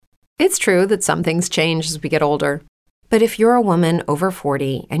It's true that some things change as we get older. But if you're a woman over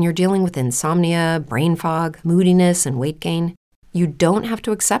 40 and you're dealing with insomnia, brain fog, moodiness, and weight gain, you don't have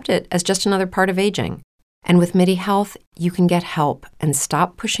to accept it as just another part of aging. And with MIDI Health, you can get help and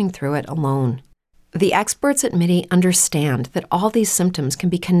stop pushing through it alone. The experts at MIDI understand that all these symptoms can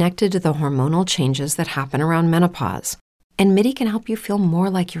be connected to the hormonal changes that happen around menopause, and MIDI can help you feel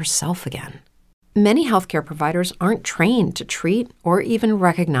more like yourself again. Many healthcare providers aren't trained to treat or even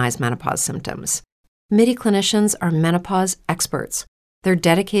recognize menopause symptoms. MIDI clinicians are menopause experts. They're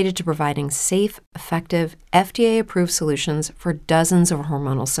dedicated to providing safe, effective, FDA-approved solutions for dozens of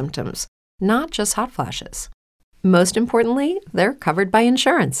hormonal symptoms, not just hot flashes. Most importantly, they're covered by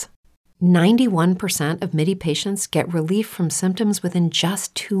insurance. 91% of MIDI patients get relief from symptoms within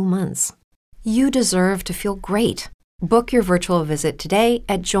just 2 months. You deserve to feel great. Book your virtual visit today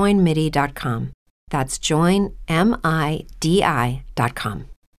at joinmidi.com. That's joinmidi.com.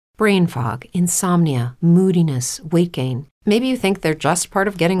 Brain fog, insomnia, moodiness, weight gain. Maybe you think they're just part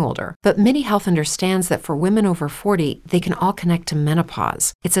of getting older, but MIDI Health understands that for women over 40, they can all connect to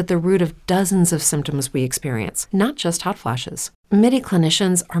menopause. It's at the root of dozens of symptoms we experience, not just hot flashes. MIDI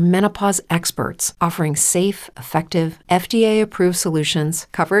clinicians are menopause experts, offering safe, effective, FDA-approved solutions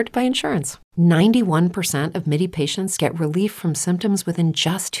covered by insurance. 91% of MIDI patients get relief from symptoms within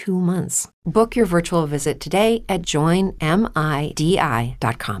just 2 months. Book your virtual visit today at joinmidi.com.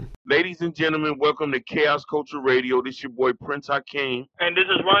 Ladies and gentlemen, welcome to Chaos Culture Radio. This is your boy Prince Hakeem. And this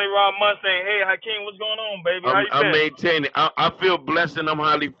is Ronnie Rob Mustang. Hey, Hakeem, what's going on, baby? How you been? I'm maintaining. I feel blessed and I'm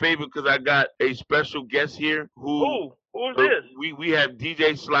highly favored because I got a special guest here Who's this? We have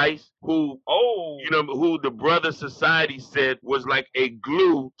DJ Slice, who who the Brother Society said was like a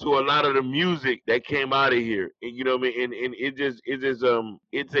glue to a lot of the music that came out of here. And you know what I mean? And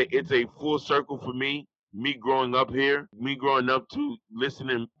it's a full circle for me. Me growing up here, me growing up to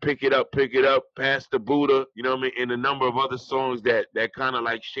listening, pick it up, Pass the Buddha, you know what I mean, and a number of other songs that kind of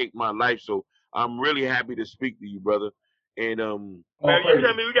like shaped my life. So I'm really happy to speak to you, brother. And man, you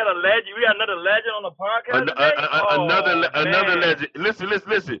tell me we got a legend, we got another legend on the podcast today? Another legend.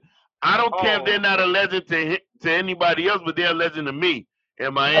 Listen. I don't care if they're not a legend to anybody else, but they're a legend to me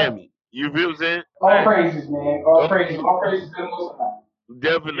in Miami. You feel what I'm saying? All praises, man. All praises to the Most High.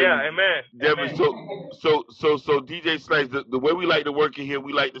 Definitely. Yeah, amen. Definitely. So DJ Slice, the way we like to work in here,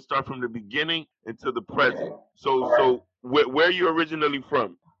 we like to start from the beginning until the present. So where are you originally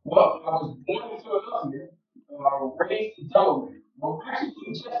from? Well, I was born in Philadelphia, raised in Delaware. Well, actually,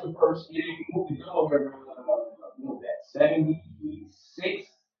 from Chester first, and then we moved to Delaware around 76.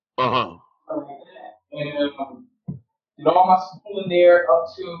 Uh-huh. Something like that. And did all my schooling there up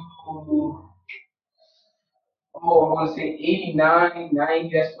to I want to say 89, 90.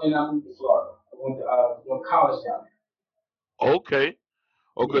 That's when I moved to Florida. I went to college down there. Okay.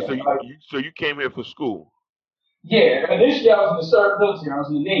 Yeah, so you came here for school? Yeah. Initially, I was in the Serb military. I was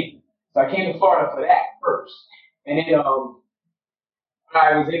in the Navy, so I came to Florida for that first, and then I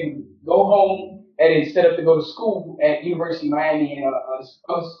was able to go home and instead of to go to school at University of Miami and another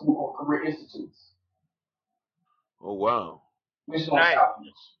school called Career Institutes. Oh wow. Which is on South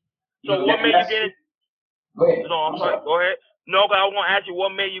Beach. So what made you get? Go ahead. No, I'm sorry. Go ahead. No, but I want to ask you,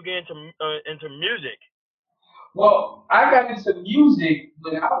 what made you get into music? Well, I got into music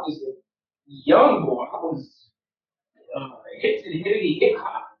when I was a young boy. I was hip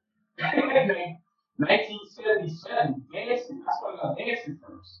hop. 1977, dancing. I started out dancing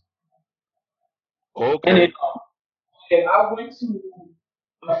first. Okay. And then I went to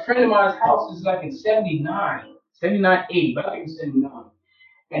a friend of mine's house. It was like in 79, 80, but I think it was 79.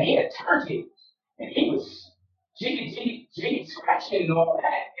 And he had turntables. And he was jiggy, scratching and all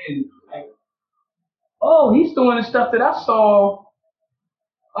that. And like, oh, he's doing the stuff that I saw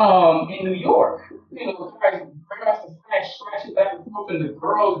in New York. You know, guys scratching back and forth, and the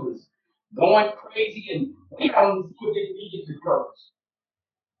girls was going crazy. And we got on the floor getting the girls.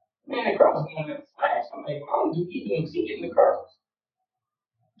 Man, the girls doing that splash. I'm like, I don't do even see getting the girls.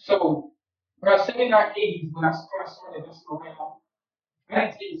 So around 79, 80s when I started messing around. I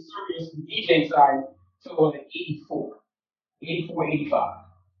didn't take it serious the DJ side until like 84, 85.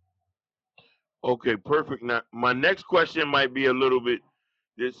 Okay, perfect. Now, my next question might be a little bit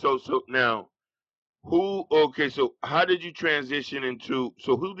so now, so how did you transition into,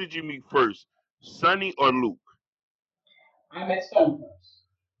 so who did you meet first, Sonny or Luke? I met Sonny first.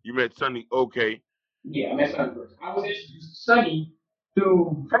 You met Sonny, okay. Yeah, I met Sonny first. I was introduced to Sonny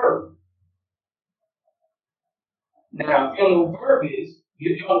through Verb. Now, if you don't know who Verb is,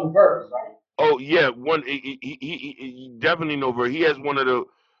 you know who Verb is, right? Oh yeah, he definitely know Verb. He has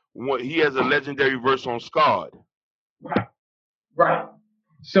he has a legendary verse on Scarred. Right.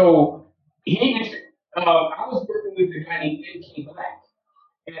 So I was working with a guy named N.K. Black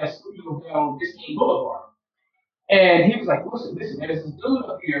at a studio down Biscayne Boulevard. And he was like, listen, there's this dude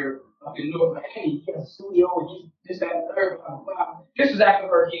up in North Miami. He has a studio and he's this, that, and the third, blah, blah, blah. This was after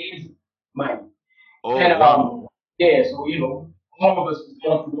Hurricane Andrew, Miami. Oh And wow. yeah, so all of us was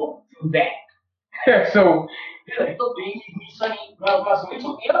going through that. So he's like, look, man, you need Sonny, blah, blah. So he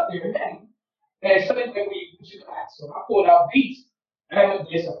took me up there, man. And Sonny like, what you got? So I pulled out beats. I had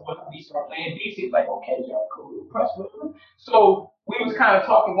this, I pulled out beats, started playing beats. He's like, okay, y'all cool, press whatever. So we was kind of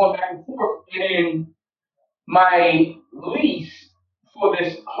talking, going back and forth, and then my lease for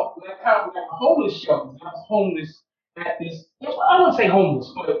this kind of like a homeless shelter. I was homeless at this. I wouldn't say homeless,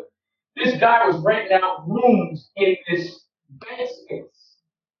 but this guy was renting out rooms in this bank space.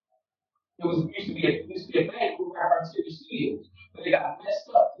 It used to be a bank who had our TV studios, but they got messed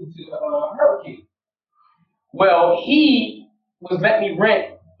up due to the hurricane. Well, he was letting me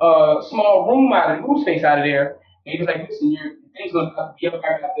rent a small room room space out of there. And he was like, listen, your thing's gonna have to be up.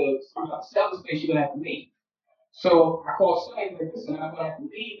 I'm gonna sell the space. You're gonna have to leave. So I called Sonny, like, listen, I'm gonna have to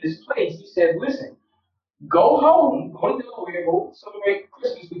leave this place. He said, listen, go home, go to Delaware, go celebrate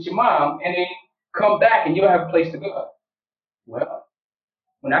Christmas with your mom, and then come back and you'll have a place to go. Well,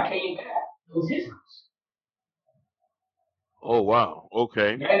 when I came back, it was his house. Oh wow.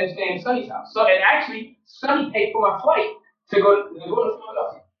 Okay. And it's named Sonny's house. So and actually Sonny paid for my flight to go to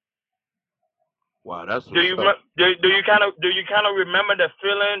Philadelphia. Wow, that's Do you kind of remember the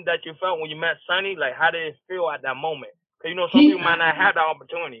feeling that you felt when you met Sonny? Like, how did it feel at that moment? Because some people might not have that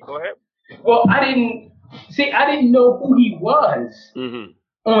opportunity. Go ahead. Well, I didn't know who he was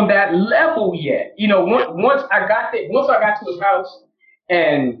on that level yet. Once I got to his house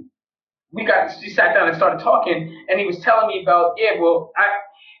and we sat down and started talking, and he was telling me about,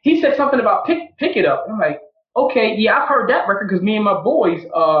 he said something about pick it up. I'm like, okay, yeah, I've heard that record because me and my boys,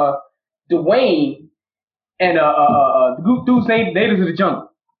 Dwayne and the dude's name, Natives of the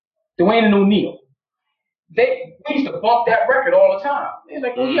Jungle, Dwayne and O'Neal. We used to bump that record all the time. They're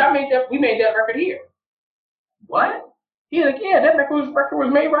like, well, yeah, we made that record here. What? He's like, yeah, that record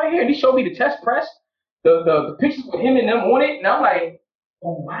was made right here. And he showed me the test press, the pictures with him and them on it, and I'm like,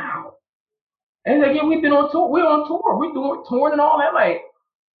 oh wow. And he's like, yeah, we've been on tour. We're on tour. We're doing touring and all that. Like,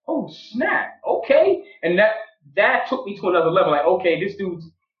 oh snap, okay. And that took me to another level. Like, okay, this dude's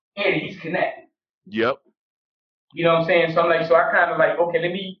in, he's connected. Yep. You know what I'm saying? So I'm like, so I kind of like, okay,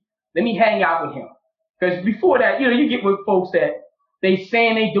 let me hang out with him. Because before that, you get with folks that they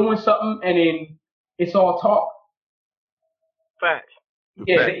saying they doing something and then it's all talk. Facts.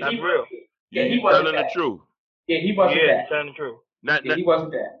 Yeah, that's real. Yeah, he wasn't telling the truth. Yeah, he wasn't that. Yeah, telling the truth. He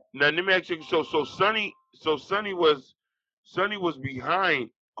wasn't that. Now let me ask you. So Sonny was behind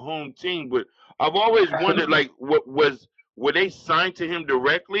Home Team, but I've always wondered, like, were they signed to him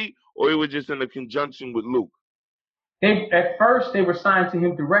directly, or it was just in a conjunction with Luke? At first they were signed to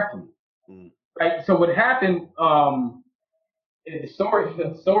him directly. Right. So what happened? The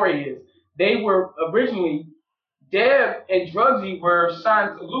story is they were originally Dev and Drugsy were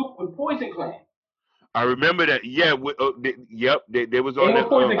signed to Luke with Poison Clan. I remember that. Yeah. They was on the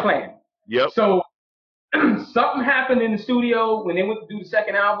Poison Clan. Yep. So something happened in the studio when they went to do the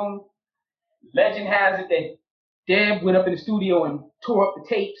second album. Legend has it that Dev went up in the studio and tore up the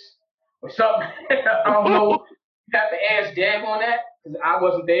tapes or something. I don't know. You have to ask Dev on that because I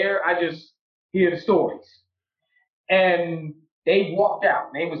wasn't there. I just hear the stories. And they walked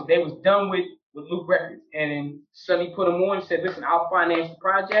out. They was done with Luke Records. And then Sonny put them on and said, listen, I'll finance the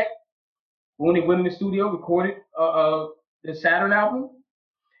project. When they went in the studio, recorded the Saturn album,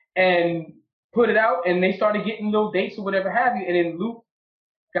 and put it out, and they started getting little dates or whatever have you. And then Luke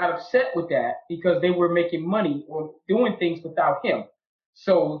got upset with that because they were making money or doing things without him.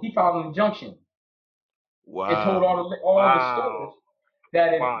 So he filed an injunction. Wow. And told all the stores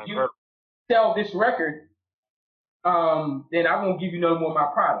that if you sell this record, then I won't give you no more of my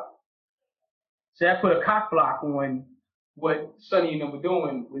product. So that put a cock block on what Sonny and them were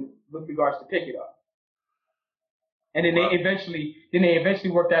doing with regards to Pick It Up. And then they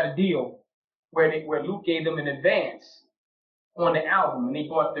eventually worked out a deal where Luke gave them an advance on the album, and they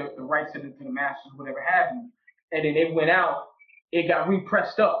bought the rights to the masters, whatever have you. And then they went out, it got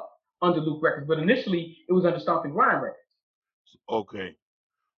repressed up under Luke Records, but initially it was under Stomping Grind Records. Okay.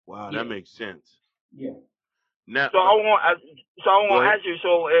 Wow, that makes sense. Yeah. Now, so I want to ask you.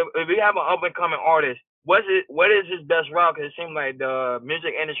 So if we have an up and coming artist, what is his best route? Because it seems like the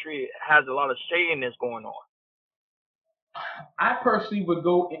music industry has a lot of shadiness going on. I personally would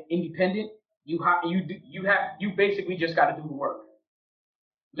go independent. You basically just got to do the work.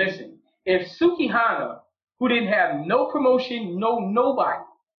 Listen, if Suki Hana, who didn't have no promotion, nobody,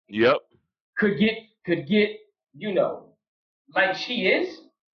 Yep. could get, you know, like she is,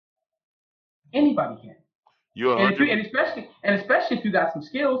 anybody can. You're And if you 100. and especially if you got some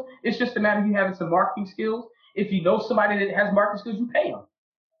skills, it's just a matter of you having some marketing skills. If you know somebody that has marketing skills, you pay them.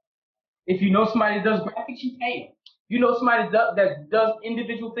 If you know somebody that does graphics, you pay them. You know somebody that does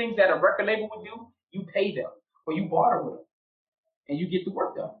individual things that a record label would do, you pay them or you barter with them, and you get the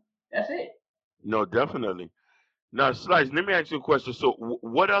work done. That's it. No, definitely. Now, Slice, let me ask you a question. So,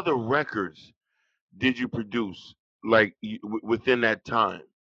 what other records did you produce, like within that time?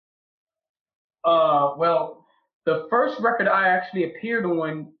 Well, the first record I actually appeared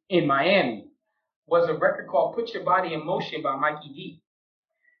on in Miami was a record called "Put Your Body in Motion" by Mikey D.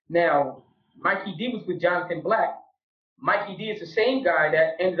 Now, Mikey D was with Jonathan Black. Mikey D is the same guy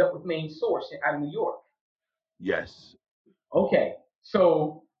that ended up with Main Source out of New York. Yes. Okay,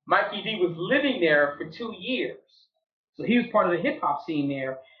 so Mikey D was living there for 2 years. So he was part of the hip hop scene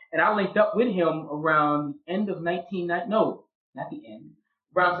there, and I linked up with him around the end of 1990. No, not the end.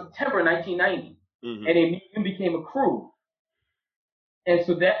 Around September 1990, Hmm. and then me and him became a crew. And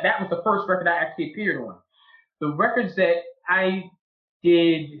so that was the first record I actually appeared on. The records that I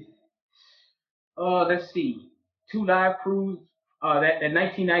did, let's see, two live crews. That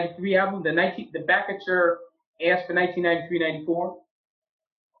 1993 album, the back at your ass for 1993-94.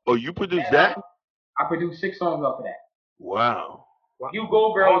 Oh, you produced That that? album, I produced 6 songs off of that. Wow. You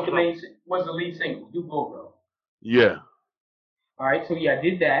Go Girl was the Awesome. lead single. You Go Girl. Yeah. All right, so yeah, I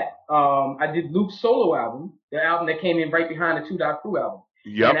did that. I did Luke's solo album, the album that came in right behind the Two Dot Crew album.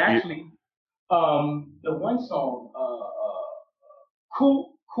 And Yep. actually, the one song,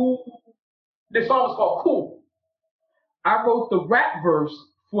 Cool, Cool, the song was called Cool. I wrote the rap verse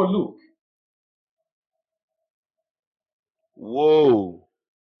for Luke. Whoa.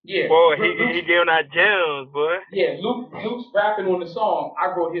 Yeah, Boy, he Luke's, giving out gems, boy. yeah, Luke's rapping on the song.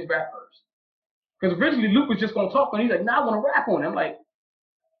 I wrote his rap verse. Because originally Luke was just gonna talk, and he's like, "Nah, I want to rap on it." I'm like,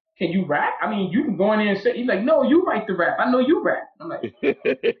 "Can you rap? I mean, you can go in there and say." He's like, "No, you write the rap. I know you rap." I'm like,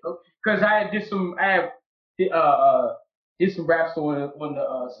 because did some raps on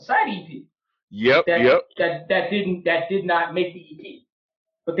the Society EP Yep. that Yep. that did not make the EP,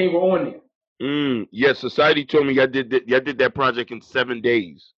 but they were on there. Yes. Society told me y'all did that project in 7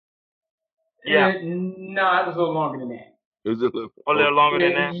 days. Yeah, Nah, it was a little longer than that. It was a little. a little Okay. longer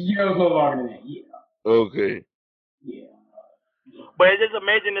than that. Yeah, it was a little longer than that. Yeah, Okay. yeah. But it's just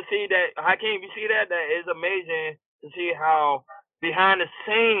amazing to see that. How can you see that? That is amazing to see how behind the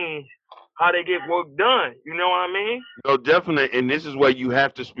scenes how they get work done. You know what I mean? No, definitely, and this is why you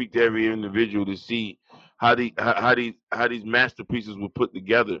have to speak to every individual to see how these masterpieces were put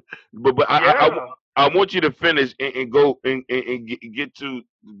together. But Yeah. I want you to finish and go and get to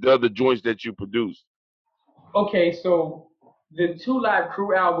the other joints that you produced. Okay, so the Two Live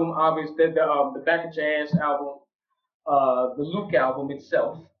Crew album, obviously the Back of Jazz album, the Luke album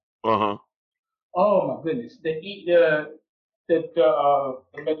itself. Uh huh. Oh my goodness, the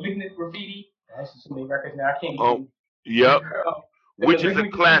Malignant Graffiti. That's just so many records now. I can't Oh, even. yep. The Which is a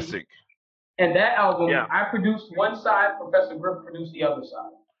Malignant Graffiti. classic. And that album, Yeah. I produced one side. Professor Grip produced the other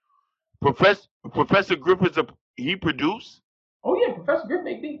side. Professor Griffiths, he produced. Oh yeah, Professor Grip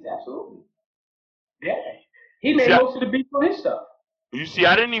made beats. Absolutely. Yeah. He See, made most of the beats on his stuff. you see,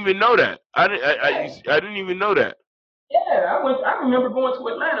 I didn't even know that. Yeah. I didn't even know that. Yeah, I remember going to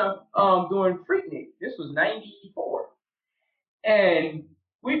Atlanta during Freaknik. This was '94, and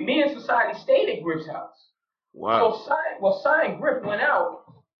me and Society stayed at Griff's house. Wow. Sign Griff went out.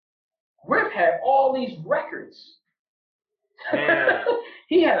 Griff had all these records. Man.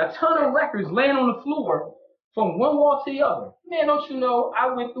 He had a ton of records laying on the floor from one wall to the other. Man, don't you know?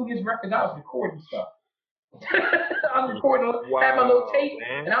 I went through his records. I was recording stuff. I was recording, had my little Wow, tape,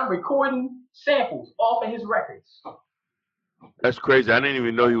 man. and I'm recording samples off of his records. That's crazy. I didn't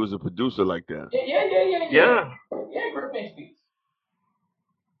even know he was a producer like that. Yeah. Yeah, Griff makes beats.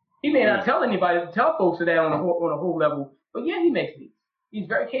 He may not tell folks that on a whole level, but yeah, he makes beats. He's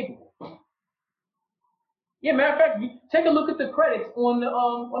very capable. Yeah, matter of fact, take a look at the credits on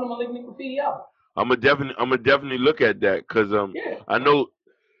the Malignant Graffiti album. I'm gonna definitely look at that because Yeah. I know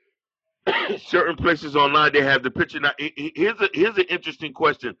certain places online they have the picture. Now here's an interesting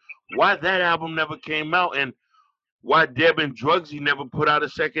question: why that album never came out, and why Deb and Drugsy never put out a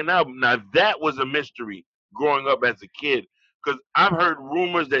second album? Now that was a mystery growing up as a kid because I've heard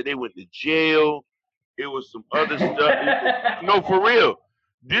rumors that they went to jail. It was some other stuff. No, for real.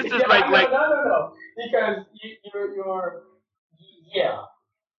 This is No. Because you're yeah.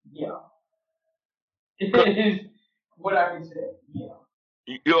 It is what I can say.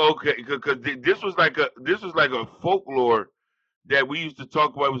 Yeah. okay, because this was like a folklore that we used to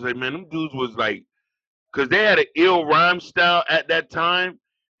talk about. Was like, man, them dudes was like, because they had an ill rhyme style at that time,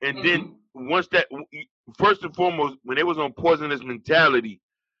 and then Mm-hmm. once that, first and foremost, when they was on Poisonous Mentality,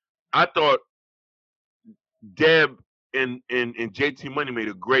 I thought Deb and JT Money made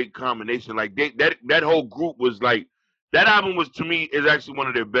a great combination. Like that whole group was like, that album was, to me, is actually one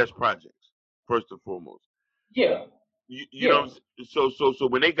of their best projects. First and foremost, Yeah, you know yeah. what I'm so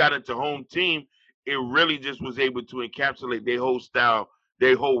when they got into Home Team, it really just was able to encapsulate their whole style,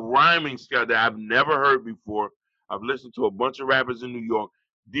 their whole rhyming style that I've never heard before. I've listened to a bunch of rappers in New York.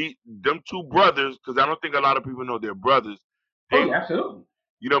 Them two brothers, because I don't think a lot of people know they're brothers. Oh They, yeah, absolutely.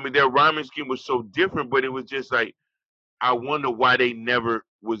 you know what I mean, their rhyming scheme was so different, but it was just like, I wonder why they never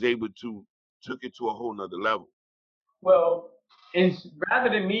was able to took it to a whole nother level. Well, and rather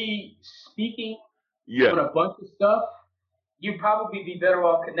than me speaking Yeah. on a bunch of stuff, you'd probably be better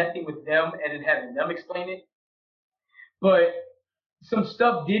off connecting with them and then having them explain it. But some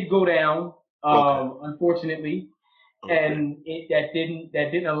stuff did go down, Okay. unfortunately, Okay. and that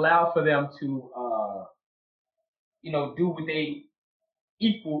didn't allow for them to do what they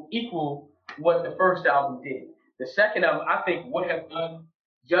equal what the first album did. The second album, I think, would have done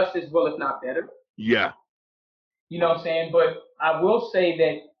just as well, if not better. Yeah. You know what I'm saying? But I will say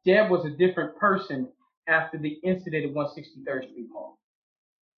that Deb was a different person after the incident at 163rd Street Mall.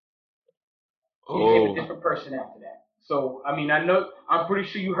 She became a Oh. different person after that. So, I mean, I'm pretty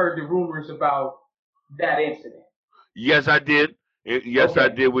sure you heard the rumors about that incident. Yes, I did. Yes, I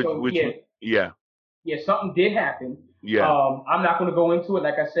Okay, did. so Which one? Yeah. yeah, something did happen. Yeah. I'm not going to go into it.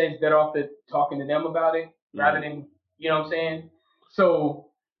 Like I said, it's better off to talking to them about it rather Mm. than, you know what I'm saying?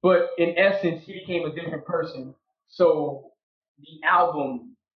 So, but in essence, he became a different person. So the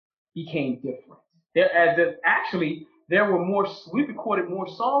album became different. Actually, there were more. We recorded more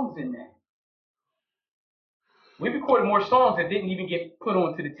songs in that. We recorded more songs that didn't even get put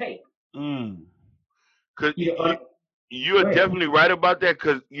onto the tape. Mm. Cause You know, you are go ahead. definitely right about that.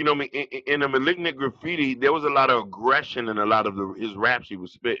 Cause you know, in a Malignant Graffiti, there was a lot of aggression in a lot of his raps he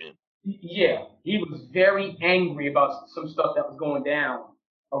was spitting. Yeah, he was very angry about some stuff that was going down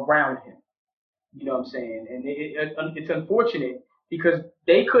around him. You know what I'm saying? And it's unfortunate because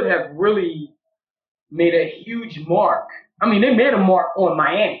they could have really made a huge mark. I mean, they made a mark on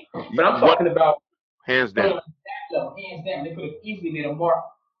Miami, but I'm What? talking about Hands on down. that level, hands down. They could have easily made a mark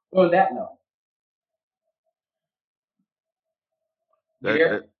on that level. You That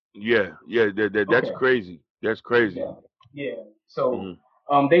there? that yeah. That's Okay. crazy. That's crazy. Yeah. Yeah. So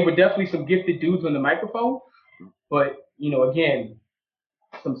Hmm. they were definitely some gifted dudes on the microphone, but again,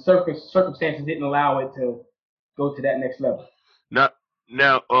 some circumstances didn't allow it to go to that next level.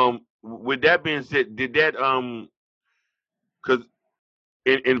 Now, with that being said, did that cause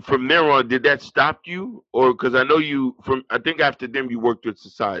and from there on, did that stop you, or because I know you from, I think after them you worked with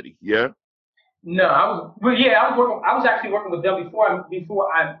Society, yeah? No, I was actually working with them before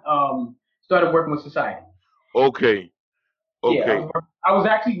I started working with Society. Okay, Yeah, okay, I was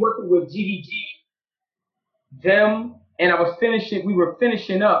actually working with GDG, them, and I was finishing. We were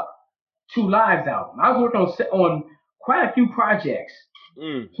finishing up Two Lives album. I was working on quite a few projects.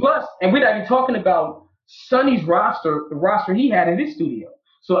 mm. Plus, and we're not even talking about Sonny's roster, the roster he had in his studio.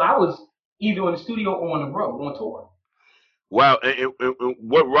 So I was either in the studio or on the road on tour. Wow. And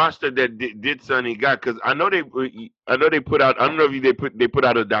what roster that did Sonny got? Because I know they put out. I don't know if they put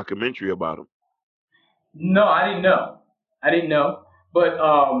out a documentary about him. No, I didn't know. I didn't know. But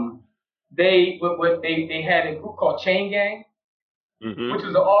they had a group called Chain Gang, which Hmm. was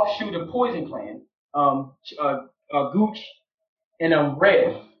an offshoot of Poison Clan. Gooch and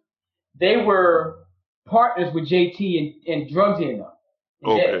Rev. They were partners with JT and Drugsy and them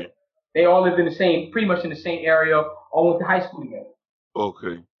and Dead. Okay, They all lived in the same, pretty much in the same area, all went to high school together.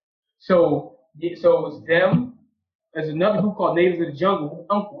 okay, So it was them. There's another group called Natives of the Jungle,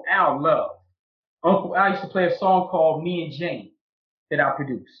 who Uncle Al loved. Uncle Al used to play a song called Me and Jane that I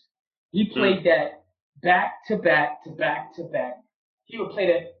produced. He mm. played that back to back to back to back. He would play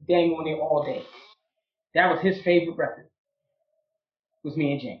that dang on there all day. That was his favorite record. Was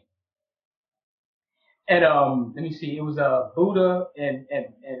Me and Jane. And let me see, it was Buddha and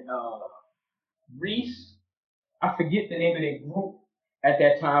Reese. I forget the name of their group at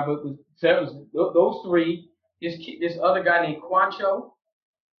that time, but it was those three. This other guy named Quancho.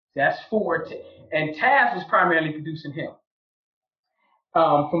 That's four. And Taz was primarily producing him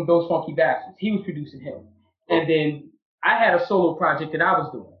from Those Funky Bastards. He was producing him. Oh, And then I had a solo project that I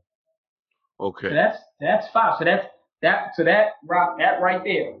was doing. So okay. that's five. That right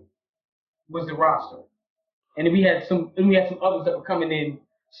there was the roster. And then we had some others that were coming in,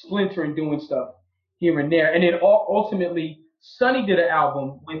 splintering, doing stuff here and there. And then ultimately Sonny did an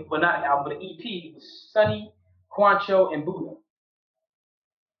album with, well, not an album, but an EP with Sonny, Quancho, and Buddha.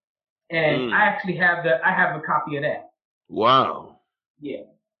 And I actually have I have a copy of that. Wow. Yeah.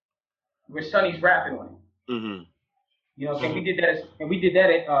 Where Sonny's rapping on it. Mm-hmm. You know, we did that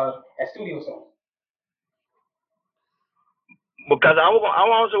at Studio Song. Because I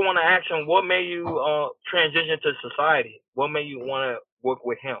also want to ask him, what made you transition to Society? What made you want to work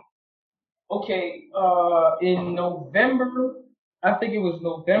with him? Okay, in November, I think it was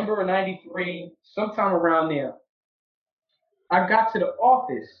November of '93, sometime around there, I got to the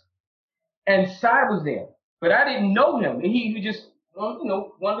office and Cy was there, but I didn't know him. And he was just, you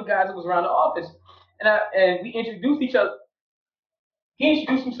know, one of the guys that was around the office, and we introduced each other. He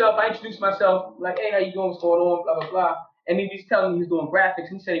introduced himself, I introduced myself, like, hey, how you doing? What's going on? Blah blah blah. And he was telling me he was doing graphics.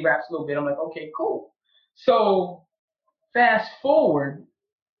 And he said he raps a little bit. I'm like, okay, cool. So fast forward,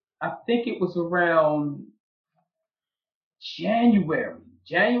 I think it was around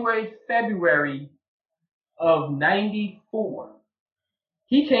February of '94.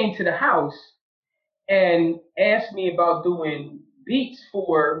 He came to the house and asked me about doing beats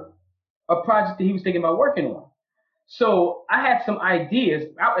for a project that he was thinking about working on. So I had some ideas.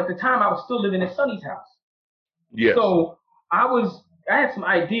 At the time, I was still living at Sonny's house. Yes. So I had some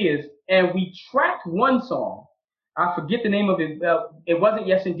ideas, and we tracked one song. I forget the name of it. It wasn't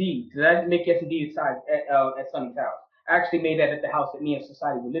Yes Indeed, because I didn't make Yes Indeed at Sonny's house. I actually made that at the house that me and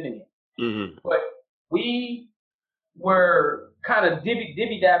Society were living in. Mm-hmm. But we were kind of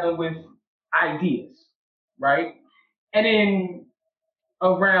dibby-dabbing with ideas, right? And then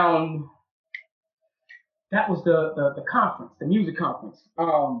around, that was the conference, the music conference.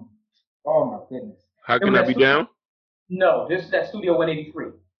 Oh my goodness. How Can I Be Down? No, this is at Studio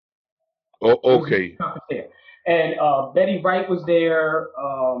 183. Oh, okay. And Betty Wright was there.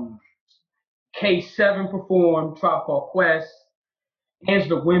 K7 performed, Tribe Called Quest,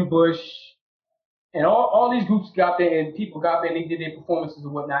 Angela Winbush, and all these groups got there, and people got there and they did their performances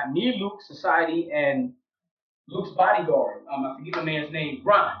and whatnot. Me, Luke, Society, and Luke's bodyguard, I forget the man's name,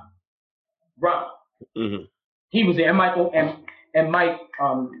 Ron. Mm-hmm. He was there, and Michael and Mike,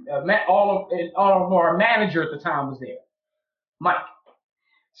 all of our manager at the time was there, Mike.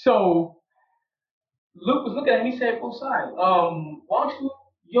 So Luke was looking at me, he said, "Oh, side, why don't you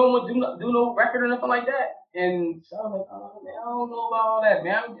don't want to do no record or nothing like that?" And so I was like, "Oh man, I don't know about all that,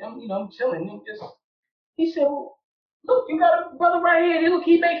 man. I'm chilling." He said, "Well, look, you got a brother right here. Look,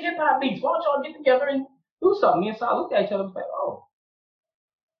 he make hip hop beats. Why don't y'all get together and do something?" Me and Sal looked at each other and was like, "Oh,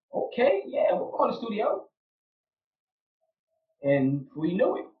 okay, yeah, we'll go in the studio." And we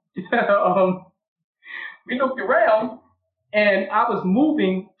knew it. We looked around, and I was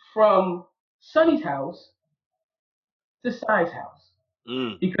moving from Sonny's house to Cy's house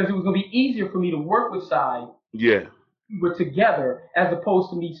because it was going to be easier for me to work with Cy. Yeah. We were together as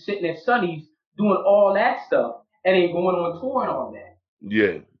opposed to me sitting at Sonny's doing all that stuff and then going on tour and all that.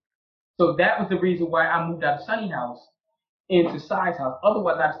 Yeah. So that was the reason why I moved out of Sonny's house into Cy's house.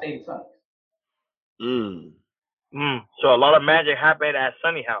 Otherwise, I'd stayed at Sonny's. So a lot of magic happened at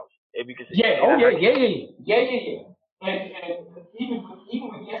Sonny's house. If you could say. Yeah. Oh yeah. And even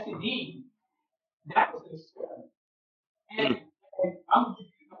with Yes Indeed, that was an experiment. And I'm gonna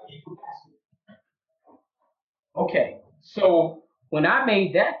give you okay, so when I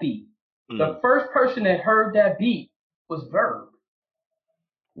made that beat, the first person that heard that beat was Verb.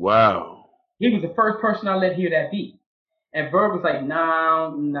 Wow. He was the first person I let hear that beat. And Verb was like, nah, I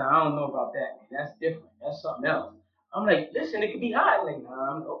don't know about that, man. That's different. That's something else. I'm like, listen, it could be hot. Like,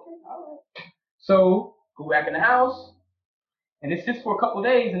 nah, okay, all right. So go back in the house, and it sits for a couple of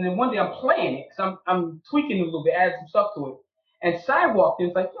days, and then one day I'm playing it, because I'm tweaking it a little bit, adding some stuff to it. And Cy walked in,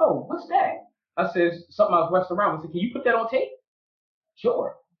 it's like, yo, what's that? I said, something I was messing around. I said, can you put that on tape?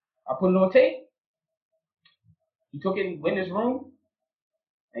 Sure. I put it on tape. He took it and went in his room,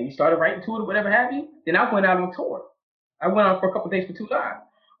 and he started writing to it or whatever have you. Then I went out on tour. I went out for a couple of days for 2 times.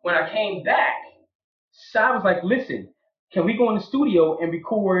 When I came back, Cy was like, listen, can we go in the studio and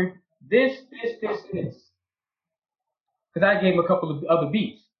record this, and this? Because I gave him a couple of other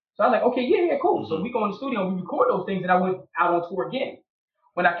beats. So I was like, okay, yeah, cool. So we go in the studio and we record those things, and I went out on tour again.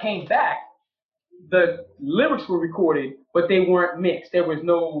 When I came back, the lyrics were recorded, but they weren't mixed. There was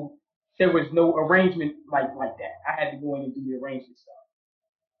no arrangement like that. I had to go in and do the arrangement stuff.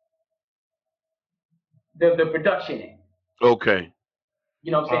 The production end. Okay.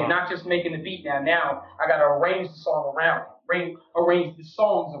 You know what I'm saying? Not just making the beat now. Now I gotta arrange the song around it. Arrange the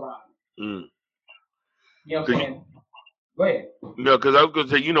songs around it. You know what I'm saying? Go ahead. No, because I was gonna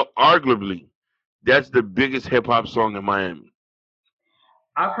say, arguably, that's the biggest hip hop song in Miami.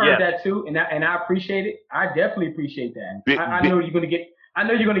 I've heard that too, and I appreciate it. I definitely appreciate that. I know you're gonna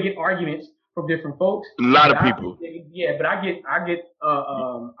get arguments from different folks. A lot of people. But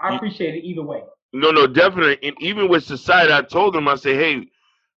I appreciate it either way. No, definitely. And even with society, I told him, I said, hey,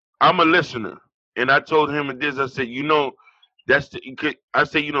 I'm a listener, and I told him this. I said, I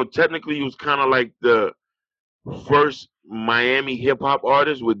said, technically, he was kind of like the first Miami hip hop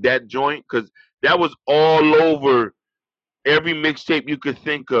artist with that joint, because that was all over every mixtape you could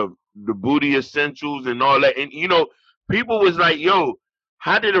think of, the Booty Essentials and all that. And people was like, yo,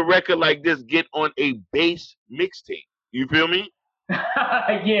 how did a record like this get on a bass mixtape? You feel me?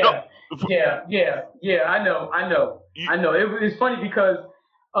 Yeah. I know. It's funny because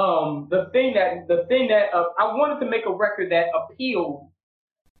the thing that I wanted to make a record that appealed.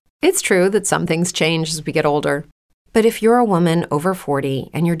 It's true that some things change as we get older. But if you're a woman over 40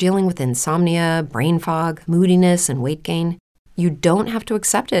 and you're dealing with insomnia, brain fog, moodiness, and weight gain, you don't have to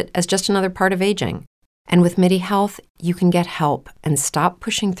accept it as just another part of aging. And with MIDI Health, you can get help and stop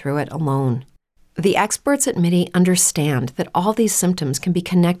pushing through it alone. The experts at MIDI understand that all these symptoms can be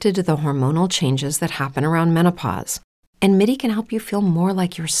connected to the hormonal changes that happen around menopause, and MIDI can help you feel more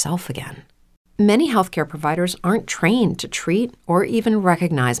like yourself again. Many healthcare providers aren't trained to treat or even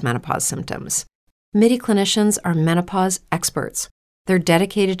recognize menopause symptoms. MIDI clinicians are menopause experts. They're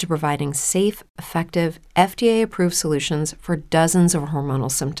dedicated to providing safe, effective, FDA-approved solutions for dozens of hormonal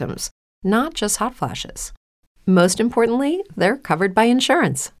symptoms, not just hot flashes. Most importantly, they're covered by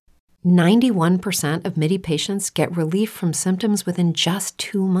insurance. 91% of MIDI patients get relief from symptoms within just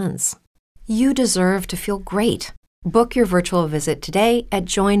 2 months. You deserve to feel great. Book your virtual visit today at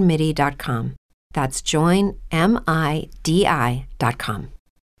joinmidi.com. That's joinmidi.com.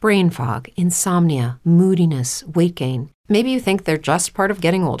 Brain fog, insomnia, moodiness, weight gain. Maybe you think they're just part of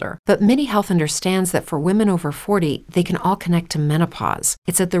getting older, but MIDI Health understands that for women over 40, they can all connect to menopause.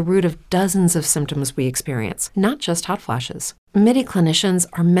 It's at the root of dozens of symptoms we experience, not just hot flashes. MIDI clinicians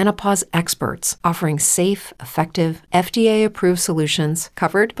are menopause experts, offering safe, effective, FDA-approved solutions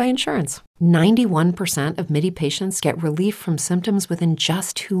covered by insurance. 91% of MIDI patients get relief from symptoms within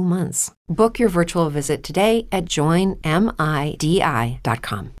just 2 months. Book your virtual visit today at joinmidi.com.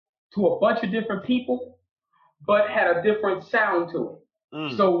 To a bunch of different people, but had a different sound to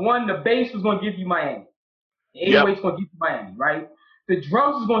it. So the bass was going to give you Miami. The 808's going to give you Miami, right? The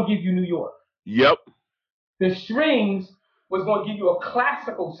drums is going to give you New York. Yep. The strings was going to give you a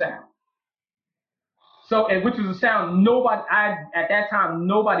classical sound. So, and which was a sound at that time,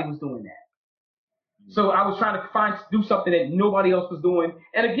 nobody was doing that. So I was trying to do something that nobody else was doing.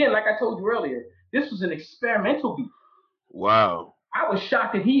 And again, like I told you earlier, this was an experimental beat. Wow. I was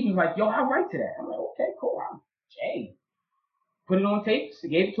shocked that he was like, yo, I write to that. I'm like, okay, cool. Hey, put it on tape,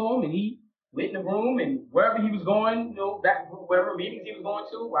 gave it to him, and he went in the room, and wherever he was going, whatever meetings he was going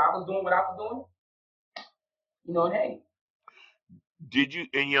to, where I was doing what I was doing, and hey. Did you,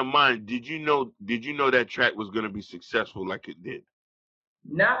 in your mind, did you know that track was going to be successful like it did?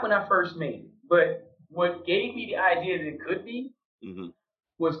 Not when I first made it, but what gave me the idea that it could be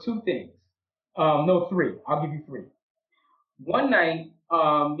was 2 things. No, 3. I'll give you 3. One night,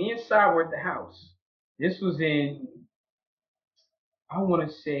 me and Sai were at the house. This was in, I want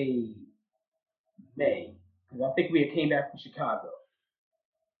to say, May, because I think we had came back from Chicago.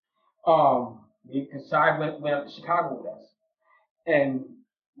 Because Sai went up to Chicago with us and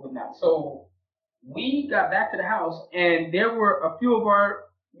whatnot. So we got back to the house, and there were a few of our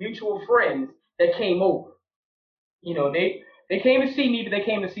mutual friends that came over. They came to see me, but they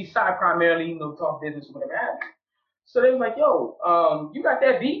came to see Sai primarily, talk business or whatever happened. So they was like, yo, you got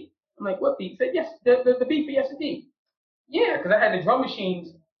that beat? I'm like, what beat? He said, yes, the beat for Yes-A-D. Yeah, because I had the drum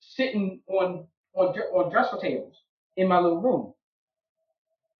machines sitting on dresser tables in my little room.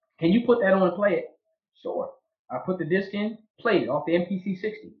 Can you put that on and play it? Sure. I put the disc in, played it off the MPC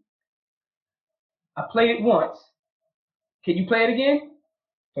 60. I played it once. Can you play it again?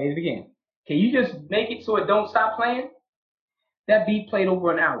 Play it again. Can you just make it so it don't stop playing? That beat played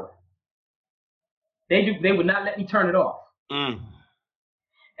over an hour. They would not let me turn it off.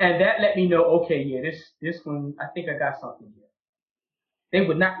 And that let me know, okay, yeah, this one, I think I got something here.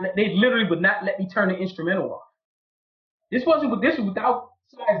 They literally would not let me turn the instrumental off. This was without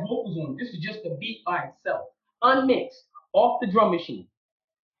Sai's vocals on it. This was just the beat by itself, unmixed, off the drum machine.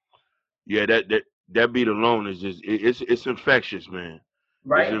 Yeah, that beat alone is just it's infectious, man.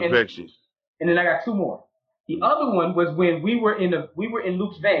 Right. It's infectious. And then I got 2 more. The other one was when we were in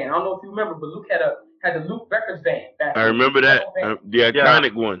Luke's van. I don't know if you remember, but Luke had the Luke Records van. I remember that. The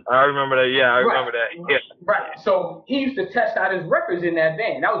iconic one. I remember that. Yeah, I remember that. Yeah. Right. So he used to test out his records in that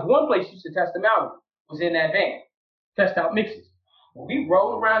van. That was one place he used to test them out. Was in that van. Test out mixes. We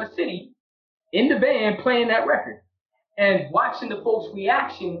rolled around the city in the van playing that record and watching the folks'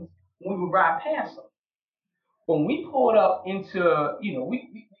 reactions when we would ride past them. When we pulled up into,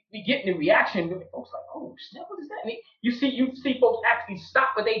 we getting the reaction, the folks like, oh snap, what is that? And you see folks actually stop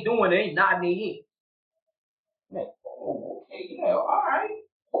what they doing and they nodding their head. Like, oh, okay, yeah, all right,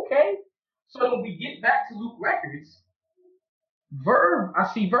 okay. So when we get back to Luke Records, I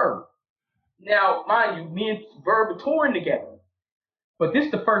see Verb. Now, mind you, me and Verb are touring together, but this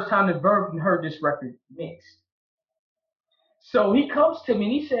is the first time that Verb heard this record mixed. So he comes to me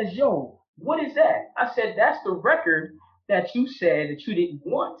and he says, yo, what is that? I said, that's the record that you said that you didn't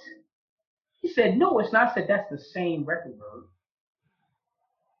want. He said, no, it's not. I said, that's the same record, Verb.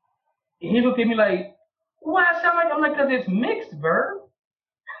 And he looked at me like, why I sound like I'm like, because it's mixed, Verb.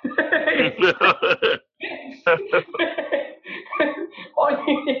 Oh,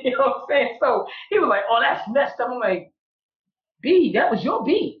 you know what I'm saying? So he was like, oh, that's messed up. I'm like, B, that was your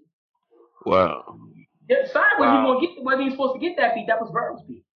beat. Wow. The side wasn't even supposed to get that beat. That was Verb's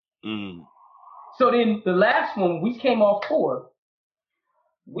beat. Mm. So then the last one, we came off tour.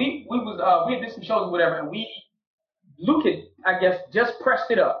 We did some shows or whatever, and Luke had, I guess, just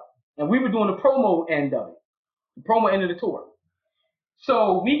pressed it up, and we were doing the promo end of it, the promo end of the tour.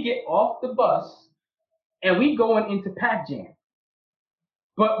 So we get off the bus, and we going into Pac Jam.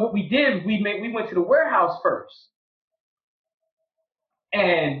 But what we did, we went to the warehouse first,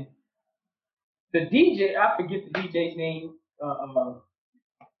 and the DJ, I forget the DJ's name.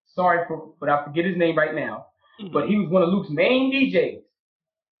 Sorry but I forget his name right now. Mm-hmm. But he was one of Luke's main DJs.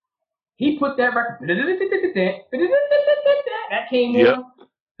 He put that record, that came on.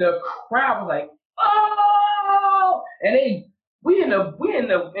 The crowd was like, oh! And we in the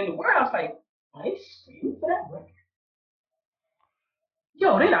warehouse like, are they screaming for that record?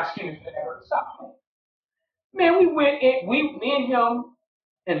 Yo, they not screaming for that record. Stop. Man, we went in, me and him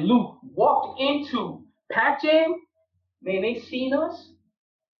and Luke walked into Pac Jam. Man, they seen us.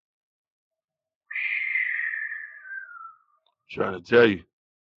 Trying to tell you,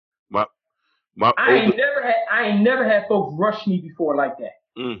 I ain't never had folks rush me before like that.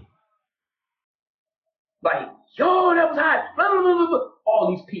 Mm. Like, yo, that was hot. Blah, blah, blah, blah.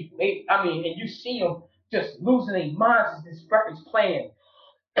 All these people, and you see them just losing their minds as this record's playing.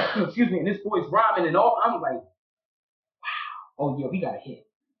 Excuse me, and this boy's rhyming and all. I'm like, wow. Oh yeah, we got a hit.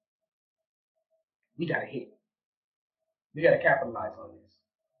 We got to capitalize on this.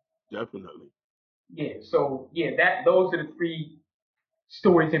 Definitely. Yeah. So yeah, those are the three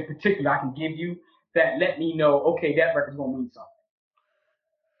stories in particular I can give you that let me know, okay, that record's gonna mean something.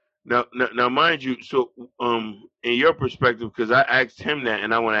 Now, mind you, so in your perspective, because I asked him that,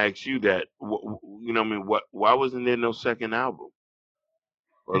 and I want to ask you that, why wasn't there no second album?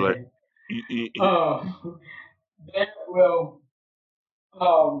 Or like,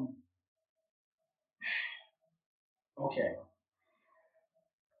 okay.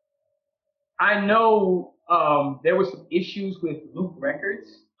 I know there were some issues with Luke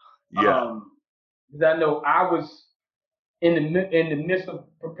Records. Yeah. Because I know I was in the midst of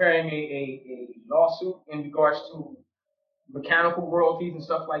preparing a lawsuit in regards to mechanical royalties and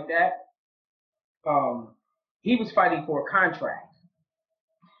stuff like that. He was fighting for a contract,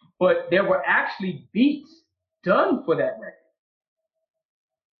 but there were actually beats done for that record.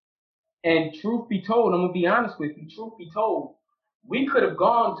 And truth be told, I'm gonna be honest with you. Truth be told, we could have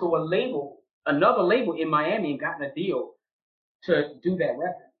gone to another label in Miami, and gotten a deal to do that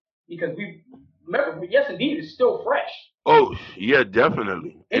record because we remember, Yes Indeed is still fresh. Oh yeah,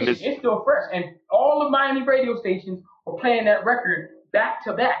 definitely. It's still fresh, and all the Miami radio stations were playing that record back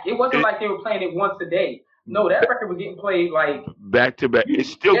to back. It wasn't like they were playing it once a day. No, that record was getting played like back to back. It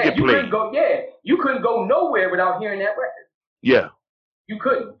still get played. You couldn't go nowhere without hearing that record. Yeah. You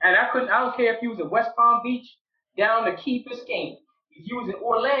couldn't, and I couldn't. I don't care if you was in West Palm Beach, down to Key Biscayne, if you was in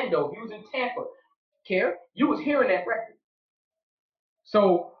Orlando, if you was in Tampa, you was hearing that record.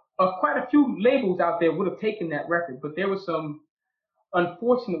 So quite a few labels out there would have taken that record, but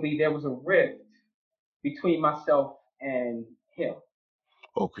unfortunately, there was a rift between myself and him.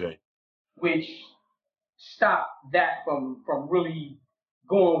 Okay. Which stopped that from really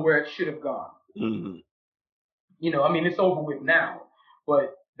going where it should have gone. Mm-hmm. It's over with now,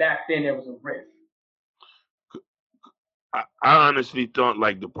 but back then there was a rift. I honestly thought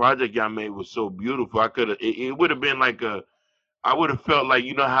like the project y'all made was so beautiful. It would have been like I would have felt like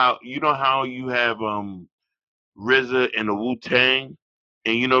you know how you have RZA and the Wu-Tang,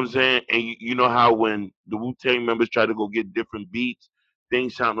 and you know what I'm saying, and you know how when the Wu-Tang members try to go get different beats,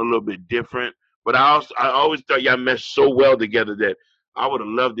 things sound a little bit different. But I always thought y'all meshed so well together that I would have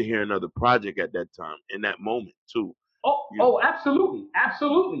loved to hear another project at that time, in that moment too. Absolutely,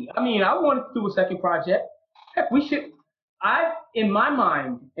 absolutely. I mean, I wanted to do a second project. Heck, we should. In my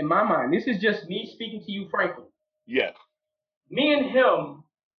mind, this is just me speaking to you frankly. Yeah. Me and him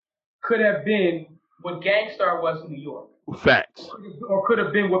could have been what Gang Starr was in New York. Facts. Or could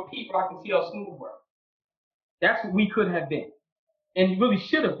have been what Pete Rock and CL Smooth were. That's what we could have been, and really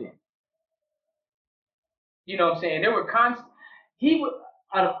should have been. You know what I'm saying? There were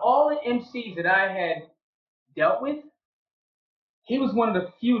out of all the MCs that I had dealt with, he was one of the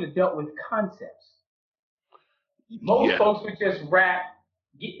few that dealt with concepts. Most folks would just rap,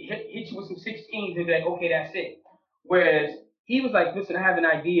 hit you with some 16s and be like, okay, that's it. Whereas he was like, listen, I have an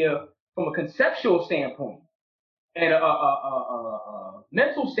idea from a conceptual standpoint and a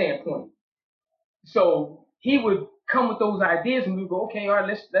mental standpoint. So he would come with those ideas and we would go, okay, all right,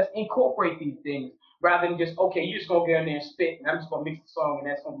 let's incorporate these things rather than just, okay, you're just going to get in there and spit and I'm just going to mix the song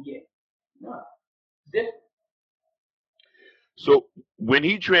and that's going to be it. No, it's different. So when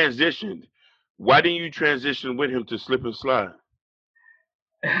he transitioned, why didn't you transition with him to Slip and Slide?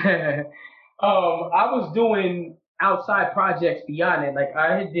 I was doing outside projects beyond it. Like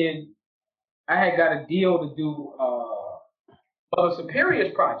I had got a deal to do Mother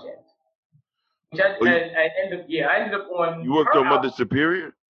Superior's project. Which I ended up on. You worked on Mother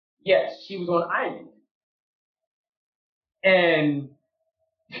Superior? Yes, she was on Island. And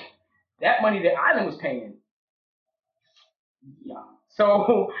that money that Island was paying. Yeah.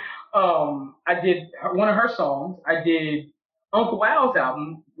 So I did one of her songs. I did Uncle Al's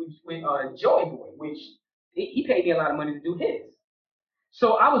album with Joy Boy, which he paid me a lot of money to do his.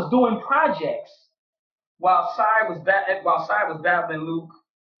 So I was doing projects while Cy was battling Luke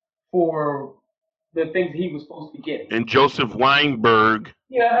for the things he was supposed to be getting. And Joseph Weinberg.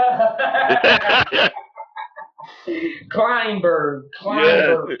 Yeah. Kleinberg.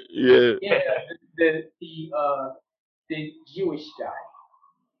 Yeah. The Jewish guy.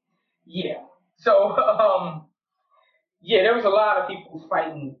 Yeah. So there was a lot of people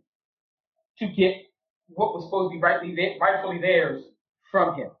fighting to get what was supposed to be rightfully theirs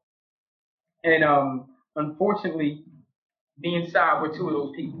from him. And unfortunately, me and Cy were two of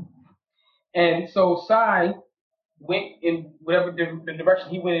those people. And so Cy went in whatever the direction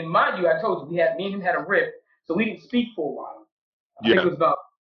he went in. Mind you, I told you, me and him had a rift, so we didn't speak for a while. I think it was about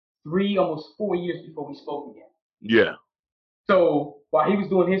 3, almost 4 years before we spoke again. Yeah. So while he was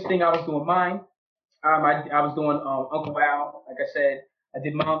doing his thing, I was doing mine. I was doing Uncle Al, like I said. I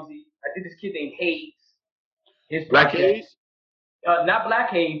did Momsy. I did this kid named Hayes. His Black Hayes? Not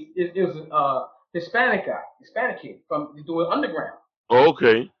Black Hayes. It was a Hispanic kid from doing Underground. Oh,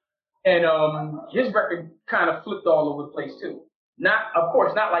 okay. And his record kind of flipped all over the place too. Of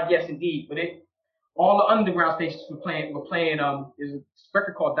course, not like Yes Indeed, but all the underground stations were playing. There's a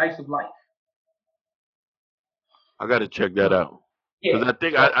record called Dice of Life. I got to check that out. Because I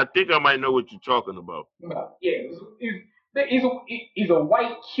think I might know what you're talking about. Yeah, he's a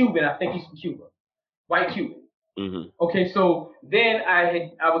white Cuban. I think he's from Cuba. White Cuban. Mm-hmm. Okay, so then I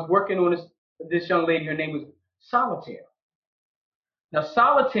was working on this young lady. Her name was Solitaire. Now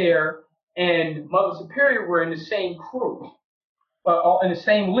Solitaire and Mother Superior were in the same crew, in the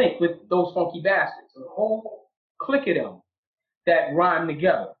same link with Those Funky Bastards. So the whole clique of them that rhymed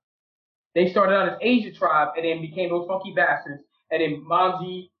together. They started out as Asia Tribe and then became Those Funky Bastards. And then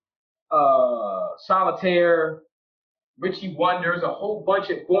Momsy, Solitaire, Richie Wonders, a whole bunch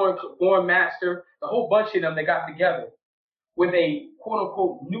of Born Master, a whole bunch of them that got together with a quote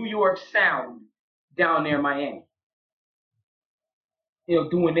unquote New York sound down there in Miami.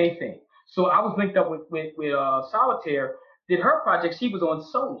 Doing their thing. So I was linked up with Solitaire, did her project. She was on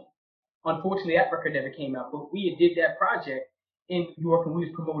Sony. Unfortunately, that record never came out, but we did that project in New York, and we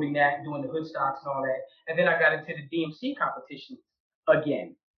was promoting that, doing the hood stocks and all that. And then I got into the DMC competition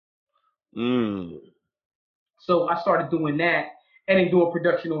again. So I started doing that, and then doing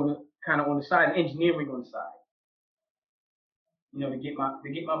production on the side, and engineering on the side. To get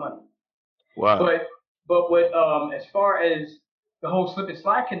my money. Wow. But what as far as the whole Slip and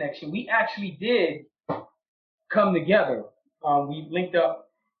Slide connection, we actually did come together. We linked up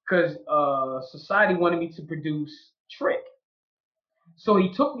because Society wanted me to produce Trick. So he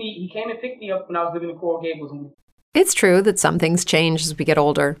came and picked me up when I was living in Coral Gables. It's true that some things change as we get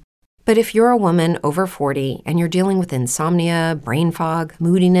older. But if you're a woman over 40 and you're dealing with insomnia, brain fog,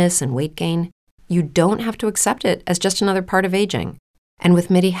 moodiness, and weight gain, you don't have to accept it as just another part of aging. And with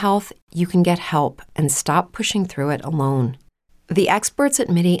MIDI Health, you can get help and stop pushing through it alone. The experts at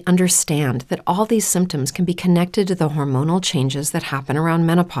MIDI understand that all these symptoms can be connected to the hormonal changes that happen around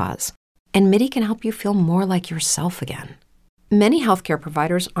menopause, and MIDI can help you feel more like yourself again. Many healthcare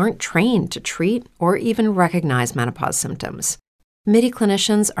providers aren't trained to treat or even recognize menopause symptoms. MIDI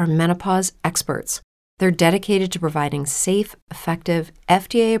clinicians are menopause experts. They're dedicated to providing safe, effective,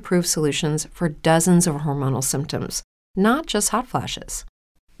 FDA-approved solutions for dozens of hormonal symptoms, not just hot flashes.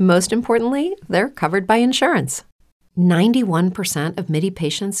 Most importantly, they're covered by insurance. 91% of MIDI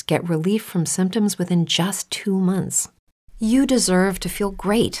patients get relief from symptoms within just 2 months. You deserve to feel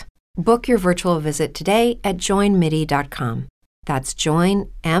great. Book your virtual visit today at joinmidi.com. That's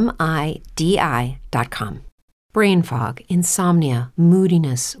joinmidi.com. Brain fog, insomnia,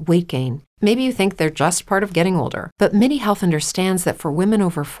 moodiness, weight gain. Maybe you think they're just part of getting older, but MIDI Health understands that for women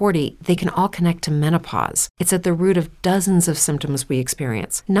over 40, they can all connect to menopause. It's at the root of dozens of symptoms we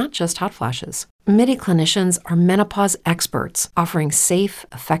experience, not just hot flashes. MIDI clinicians are menopause experts, offering safe,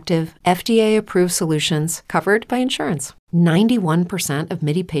 effective, FDA-approved solutions covered by insurance. 91% of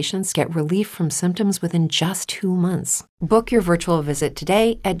MIDI patients get relief from symptoms within just 2 months. Book your virtual visit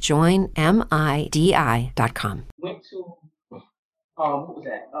today at joinmidi.com. Went to, what was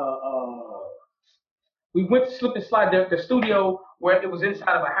that? We went to Slip and Slide, the studio where it was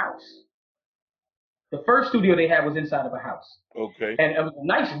inside of a house. The first studio they had was inside of a house. Okay. And it was a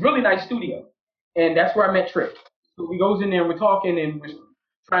nice, really nice studio. And that's where I met Trick. So we goes in there and we're talking and we're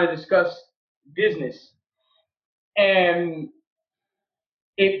trying to discuss business. And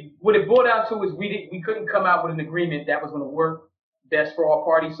what it boiled down to is we couldn't come out with an agreement that was going to work best for all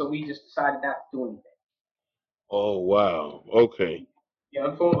parties, so we just decided not to do anything. Oh wow. Okay.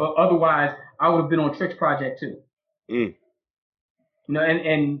 Yeah, otherwise I would have been on Trick's project too. Mm. You know,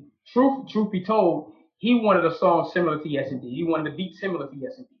 and truth be told, he wanted a song similar to Yes Indeed. He wanted a beat similar to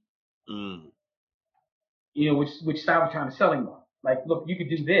Yes Indeed. Mm. You know, which style we're trying to sell him on. Like, look, you could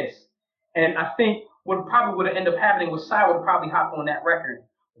do this. And I think what probably would have ended up happening was Cy would probably hop on that record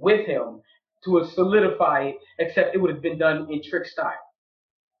with him to solidify it, except it would have been done in Trick style.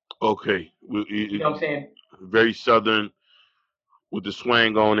 Okay. You know what I'm saying? Very Southern with the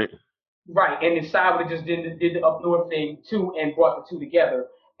swang on it. Right, and then Cy would have just did the up north thing too and brought the two together.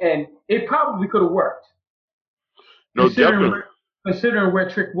 And it probably could have worked. No, definitely. Considering where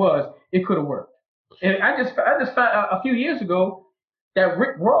Trick was, it could have worked. And I just found a few years ago that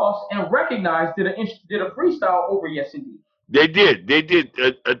Rick Ross and Recognize did a freestyle over Yes Indeed. They did.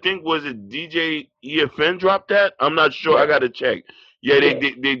 I think was it DJ EFN dropped that? I'm not sure. Yeah. I gotta check. Yeah, they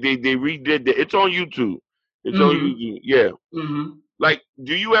redid that. It's on YouTube. It's on YouTube. Yeah. Mm-hmm. Like,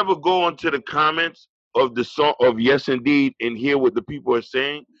 do you ever go onto the comments of the song of Yes Indeed and hear what the people are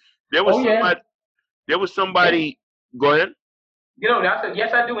saying? There was somebody. Yeah. Go ahead. You know, I said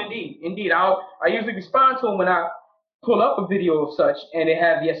yes, I do indeed. I usually respond to them when I pull up a video of such and they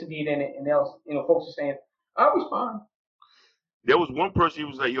have Yes Indeed in it, and else, you know, folks are saying I'll respond. There was one person who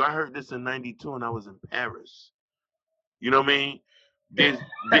was like, "Yo, I heard this in '92 and I was in Paris." You know what I mean?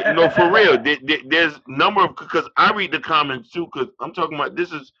 No, for real. There's number of, because I read the comments too. Because I'm talking about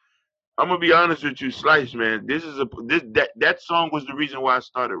this is. I'm gonna be honest with you, Slice, man. That song was the reason why I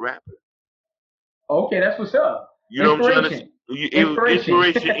started rapping. Okay, that's what's up. You know what I'm saying?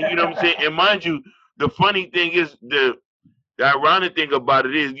 Inspiration. You know what I'm saying? And mind you, the funny thing is the ironic thing about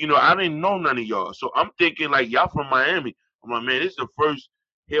it is, you know, I didn't know none of y'all, so I'm thinking like y'all from Miami. I'm like, man, this is the first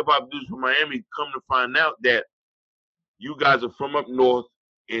hip hop dudes from Miami. Come to find out that you guys are from up north,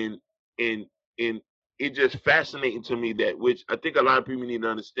 and it's just fascinating to me that, which I think a lot of people need to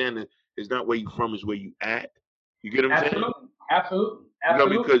understand, is not where you from, is where you at. You get what I'm saying? Absolutely. You know,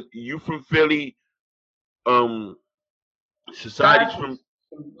 because you from Philly, society's from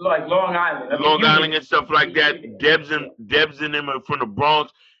like Long Island. Long Island and stuff like that. Debs and them are from the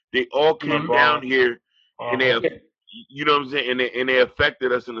Bronx. They all came down here, and they, you know what I'm saying, and they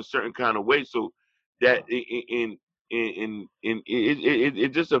affected us in a certain kind of way. So that it's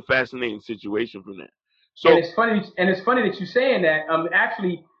just a fascinating situation from that. So and it's funny that you're saying that.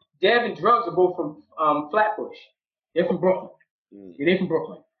 Actually, Dev and Drugs are both from Flatbush. They're from Brooklyn. Yeah, they're from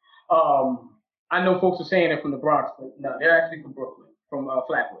Brooklyn. I know folks are saying they're from the Bronx, but no, they're actually from Brooklyn, from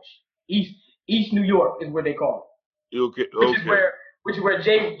Flatbush. East New York is where they call it. Okay. Which is where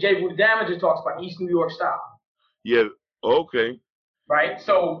Jay Wood Damager talks about East New York style. Yeah. Okay. Right.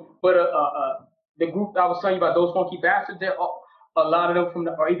 So, but the group I was telling you about, Those Funky Bastards, a lot of them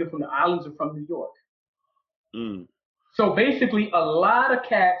are either from the islands or from New York. Mm. So basically, a lot of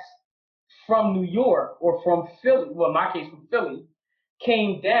cats from New York or from Philly, well, in my case from Philly,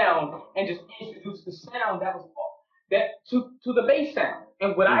 came down and just introduced the sound that to the bass sound.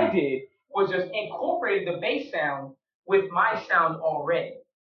 And what I did was just incorporated the bass sound with my sound already.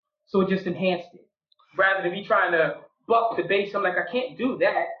 So it just enhanced it. Rather than me trying to buck the bass, I'm like, I can't do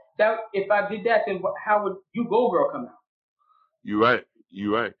that. If I did that, then how would You Go Girl come out? You're right.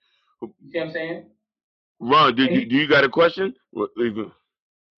 You're right. You see what I'm saying? Ron, do, And do, do you got a question? Ron,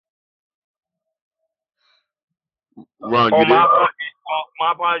 Oh you there?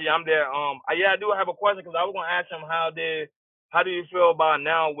 my apology. I'm there. Yeah, I do have a question because I was gonna ask him how do you feel about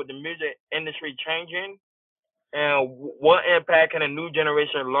now with the music industry changing, and what impact can a new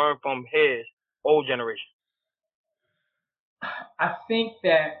generation learn from his old generation? I think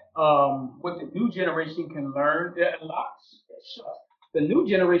that what the new generation can learn, a lot. The new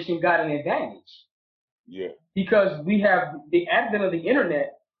generation got an advantage Yeah. because we have the advent of the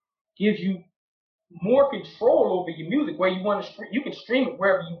internet gives you more control over your music where you want to stream. You can stream it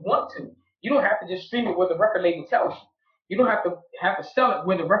wherever you want to. You don't have to just stream it where the record label tells you. You don't have to sell it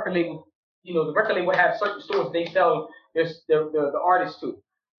when the record label, the record label have certain stores they sell the artists to.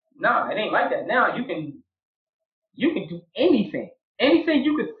 Nah, it ain't like that. Now you can do anything. Anything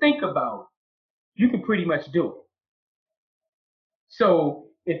you could think about, you can pretty much do it. So,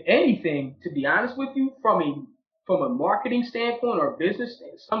 if anything, to be honest with you, from a marketing standpoint or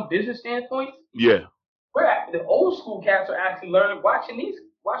some business standpoints, Yeah. the old school cats are actually learning watching the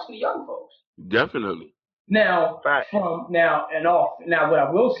young folks. Definitely. Now, what I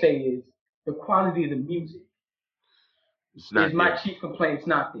will say is the quality of the music It's not is my there. chief complaint. It's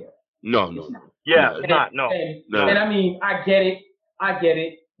not there. No. It's not. Yeah, it's not. No. And I mean, I get it.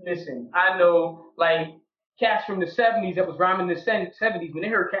 Listen, I know, like, cats from the 70s that was rhyming in the 70s, when they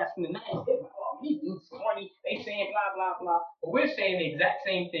heard cats from the 90s, they were like, oh, these dudes corny, they saying blah, blah, blah. But we're saying the exact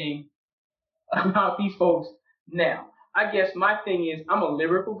same thing about these folks now. I guess my thing is, I'm a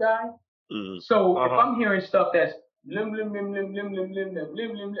lyrical guy. Mm-hmm. So if I'm hearing stuff that's blim, blim, blim, blim, blim, blim, blim, blim,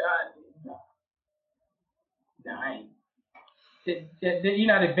 blim, blim, no, I ain't. You're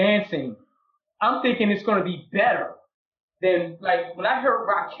not advancing. I'm thinking it's going to be better than, like, when I heard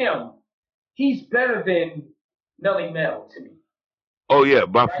Rakim, he's better than Melly Mel to me. Oh yeah,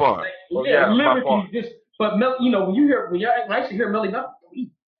 by far. Like, lyrically, but when I used to hear Melly Mel, he's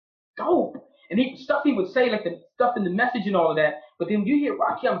dope, and he would say, like the stuff in the message and all of that. But then you hear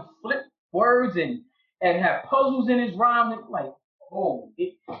Rakim flip words and have puzzles in his rhyme, and like,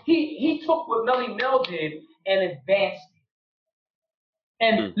 he took what Melly Mel did and advanced it.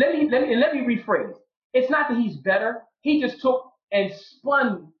 And let me rephrase. It's not that he's better. He just took and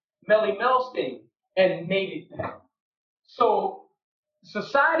spun Melly Mel's thing and made it better. So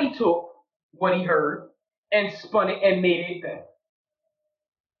society took what he heard and spun it and made it better.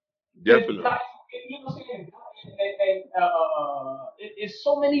 Definitely. You know what I'm saying? It's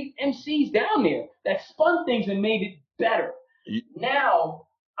so many MCs down there that spun things and made it better. Now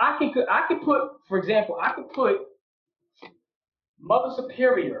I could put, for example, Mother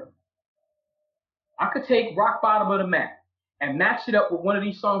Superior. I could take Rock Bottom of the Map and match it up with one of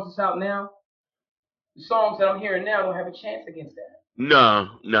these songs that's out now. The songs that I'm hearing now don't have a chance against that. No.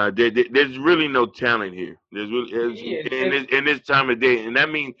 There's really no talent here. In this time of day, and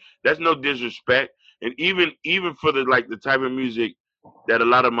that means that's no disrespect. And even for the type of music that a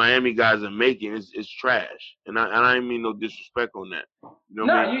lot of Miami guys are making, is trash. And I ain't mean no disrespect on that. You know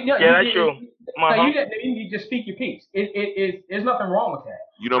what I mean? That's true. You just speak your piece. There's nothing wrong with that.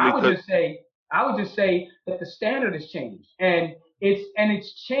 You know what I mean? I would just say that the standard has changed, and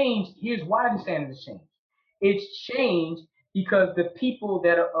it's changed. Here's why the standard has changed. It's changed because the people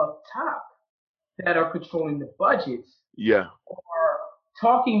that are up top, that are controlling the budgets, are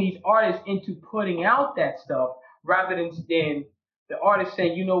talking these artists into putting out that stuff rather than the artist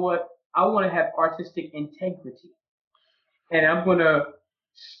saying, you know what, I want to have artistic integrity, and I'm going to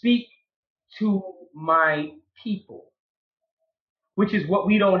speak to my people, which is what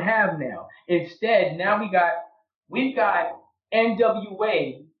we don't have now. Instead, now we've got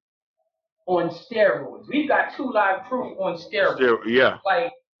NWA on steroids. We've got 2 Live Crew on steroids.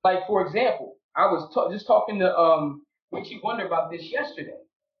 Like for example, I was just talking to Richie Wonder about this yesterday.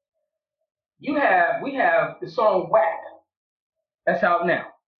 We have the song WAP that's out now.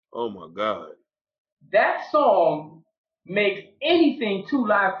 Oh my God. That song makes anything 2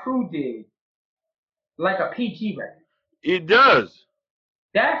 Live Crew did like a PG record. It does.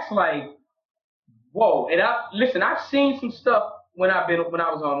 That's like, whoa. And I've seen some stuff when I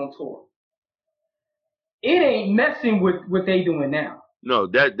was on tour. It ain't messing with what they doing now. No,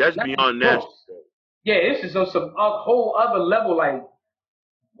 that's beyond that. Yeah, this is on some whole other level. Like,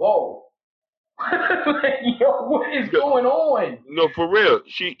 whoa. Yo, what is going on? No, for real.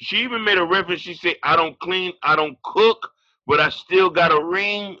 She even made a reference. She said, "I don't clean, I don't cook, but I still got a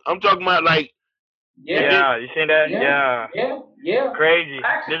ring." I'm talking about like. Yeah, you seen that? Yeah. Crazy.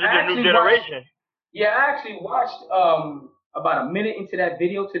 This is the new generation. I actually watched about a minute into that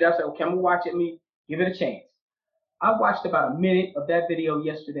video today. I said, okay, I'm gonna watch it. Let me give it a chance. I watched about a minute of that video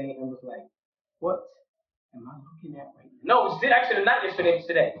yesterday and was like, what am I looking at right now? No, it was actually not yesterday, it was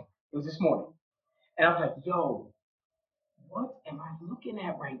today. It was this morning. And I was like, yo, what am I looking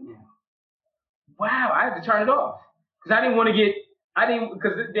at right now? Wow, I had to turn it off. Because I didn't want to get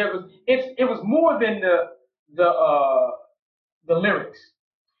because it was more than the lyrics.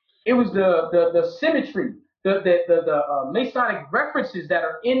 It was the symmetry, the Masonic references that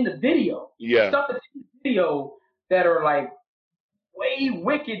are in the video. Yeah. Stuff that's in the video that are like way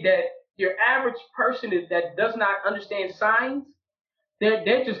wicked that your average person that does not understand signs,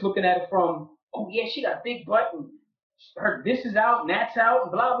 they're just looking at it from, oh yeah, she got a big butt and her this is out and that's out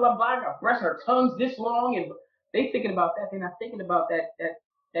and blah blah blah. Her breast, her tongue's this long, and they thinking about that. They're not thinking about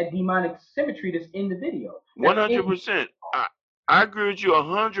that demonic symmetry that's in the video. 100%. I agree with you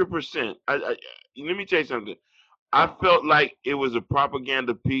 100%. Let me tell you something. I felt like it was a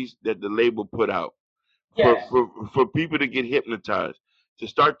propaganda piece that the label put out for people to get hypnotized, to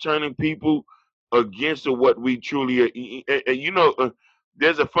start turning people against what we truly are.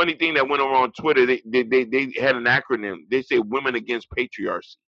 There's a funny thing that went over on Twitter. They had an acronym. They say "Women Against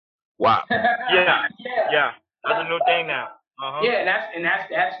Patriarchy." Wow. Yeah. That's a new thing now. Uh-huh. Yeah,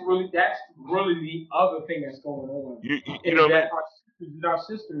 that's really the other thing that's going on. You know what I mean? Our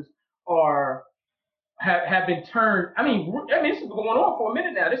sisters have been turned. I mean, this has been going on for a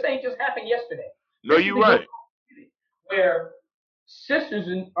minute now. This ain't just happened yesterday. No, you're right. Where sisters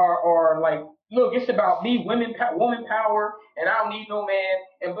are like, look, it's about me, woman power, and I don't need no man,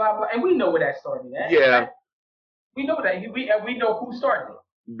 and blah blah. And we know where that started at. Yeah. Right? We know that. We know who started it.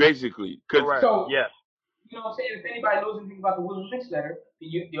 Basically, so yes. You know what I'm saying? If anybody knows anything about the William Lynch letter, then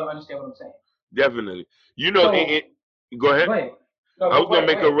you'll understand what I'm saying. Definitely. Go ahead. Go ahead. No, I was going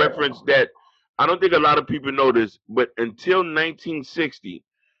to make a reference that I don't think a lot of people know this, but until 1960,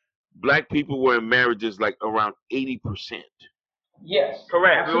 black people were in marriages like around 80%. Yes.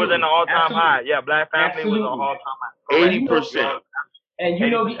 Correct. Absolutely. We was in the all-time high. Yeah, black family was an all-time high. 80%. And you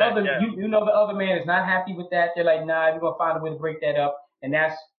know the other you know the other man is not happy with that. They're like, nah, we're gonna find a way to break that up. And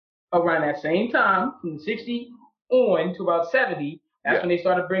that's around that same time, from 60 on to about 70. That's when they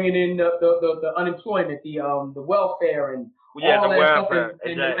started bringing in the unemployment, the welfare, and all that stuff.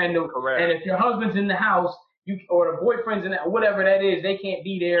 And if your husband's in the house, or the boyfriend's in that, whatever that is, they can't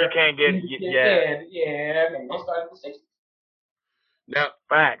be there. You can't get man. They started in the 60s. Now,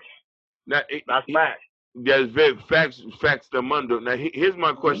 facts. That's facts. There's very facts the mundo. Now, here's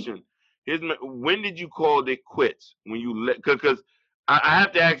my question. When did you call it quits? When you because I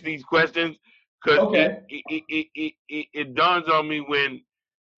have to ask these questions because it dawns on me when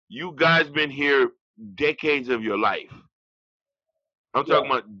you guys been here decades of your life. I'm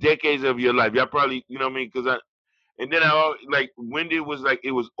talking about decades of your life. Y'all probably, you know what I mean? And then when it was like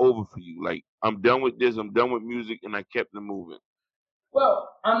it was over for you. Like, I'm done with this. I'm done with music, and I kept it moving. Well,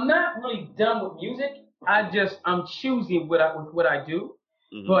 I'm not really done with music. I'm choosing what I do.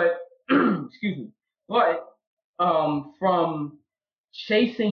 Mm-hmm. But excuse me. But from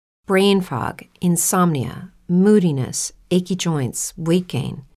chasing brain fog, insomnia, moodiness, achy joints, weight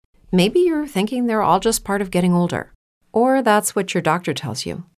gain. Maybe you're thinking they're all just part of getting older. Or that's what your doctor tells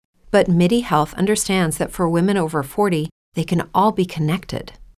you. But MIDI Health understands that for women over 40, they can all be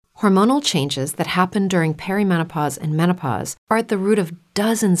connected. Hormonal changes that happen during perimenopause and menopause are at the root of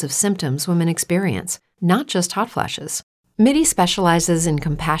dozens of symptoms women experience, not just hot flashes. MIDI specializes in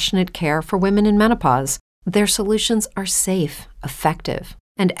compassionate care for women in menopause. Their solutions are safe, effective,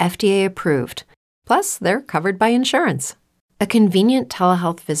 and FDA approved. Plus, they're covered by insurance. A convenient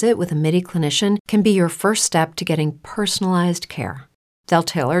telehealth visit with a MIDI clinician can be your first step to getting personalized care. They'll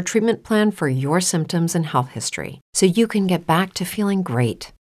tailor a treatment plan for your symptoms and health history so you can get back to feeling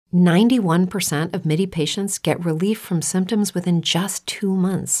great. 91% of MIDI patients get relief from symptoms within just 2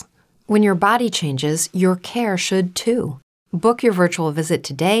 months. When your body changes, your care should too. Book your virtual visit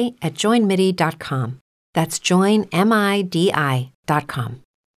today at joinmidi.com. That's joinmidi.com.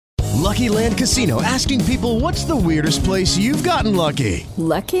 Lucky Land Casino, asking people, what's the weirdest place you've gotten lucky?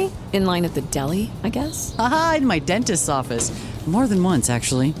 Lucky? In line at the deli, I guess? Aha, in my dentist's office. More than once,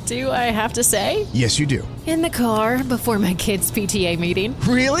 actually. Do I have to say? Yes, you do. In the car before my kids' PTA meeting.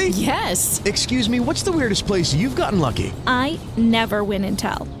 Really? Yes. Excuse me, what's the weirdest place you've gotten lucky? I never win and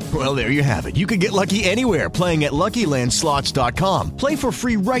tell. Well, there you have it. You can get lucky anywhere, playing at LuckyLandSlots.com. Play for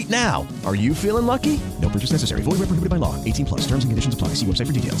free right now. Are you feeling lucky? No purchase necessary. Void where prohibited by law. 18+. Terms and conditions apply. See website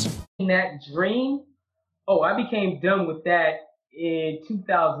for details. That dream, I became done with that in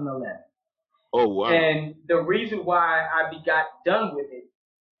 2011. Oh, wow. And the reason why I got done with it,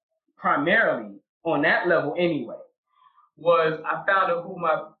 primarily on that level anyway, was I found out who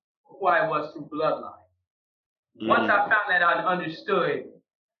I was through bloodline. Once I found that I understood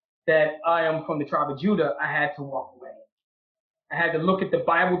that I am from the tribe of Judah, I had to walk away. I had to look at the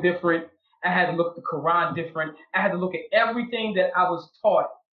Bible different. I had to look at the Quran different. I had to look at everything that I was taught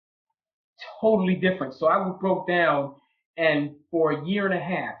totally different. So I broke down and for a year and a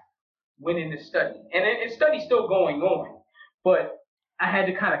half went into study. And study's still going on, but I had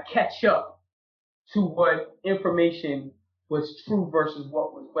to kind of catch up to what information was true versus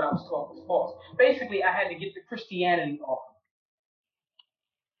what I was taught was false. Basically, I had to get the Christianity off.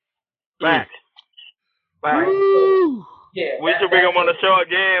 Facts. Yeah. We should bring him on the show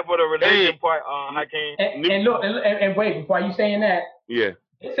again for the religion part, Hakeem. And look, and wait, before you saying that, yeah,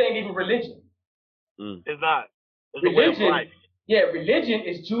 this ain't even religion. It's not. It's religion, a way of life. Yeah, religion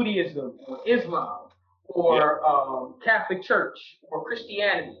is Judaism or Islam or Catholic Church or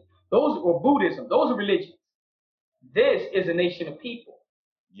Christianity. Those or Buddhism. Those are religions. This is a nation of people.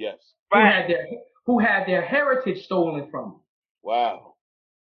 Yes. Who had their heritage stolen from them. Wow.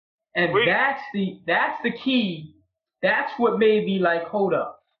 And that's the key. That's what made me like, hold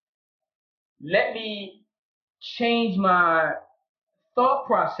up. Let me change my thought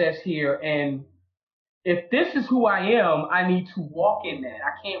process here, and if this is who I am, I need to walk in that.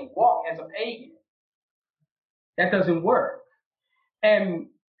 I can't walk as a pagan. That doesn't work. And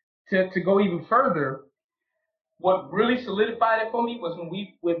to go even further, what really solidified it for me was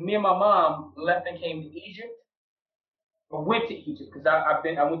when me and my mom left and came to Egypt, or went to Egypt, because I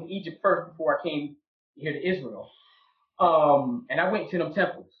went to Egypt first before I came here to Israel. And I went to them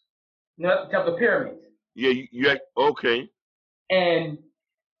temples, the pyramids. Yeah, okay. And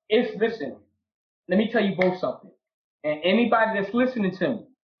listen, let me tell you both something. And anybody that's listening to me,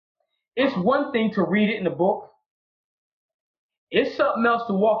 it's one thing to read it in the book. It's something else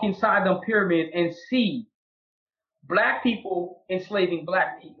to walk inside them pyramids and see black people enslaving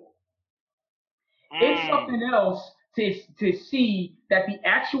black people. It's something else to see that the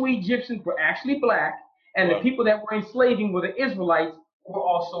actual Egyptians were actually black, and the people that were enslaving were the Israelites who were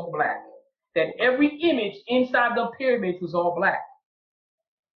also black. That every image inside the pyramids was all black.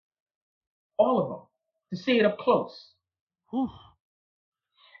 All of them. To see it up close. Whew.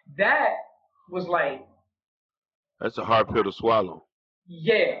 That was like... That's a hard pill to swallow.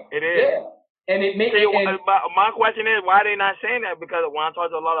 Yeah. It is. Yeah. And it makes... My question is, why are they not saying that? Because when I talk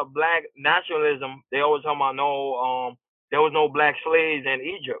to a lot of black nationalism, they always talk about there was no black slaves in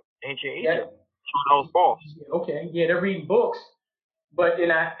Egypt, ancient Egypt. So that was false. Okay, yeah, they're reading books, but they're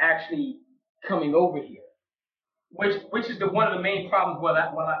not actually coming over here. Which is one of the main problems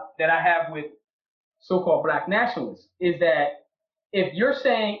that I have with so-called black nationalists, is that if you're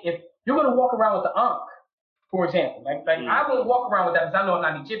going to walk around with the Ankh, for example, like I won't walk around with that because I know I'm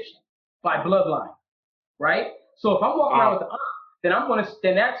not Egyptian by bloodline, right? So if I'm walking around with the Ankh,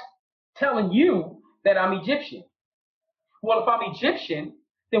 then that's telling you that I'm Egyptian. Well, if I'm Egyptian,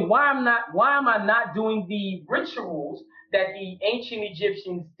 then why am I not doing the rituals that the ancient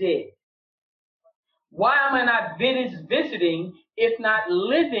Egyptians did? Why am I not visiting, if not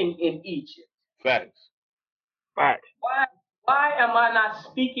living in Egypt? Facts. Why am I not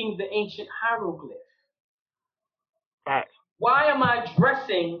speaking the ancient hieroglyph? Facts. Why am I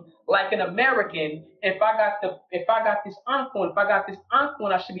dressing like an American if I got this ankh on? If I got this ankh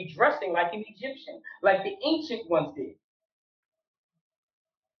on, I should be dressing like an Egyptian, like the ancient ones did.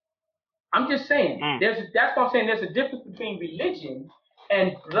 I'm just saying. That's what I'm saying. There's a difference between religion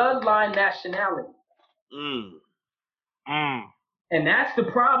and bloodline nationality. And that's the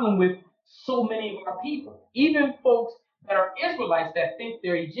problem with so many of our people. Even folks that are Israelites that think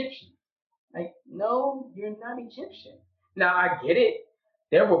they're Egyptian. Like, no, you're not Egyptian. Now, I get it.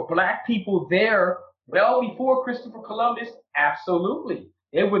 There were black people there well before Christopher Columbus. Absolutely.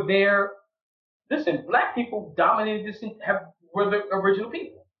 They were there. Listen, black people dominated this and were the original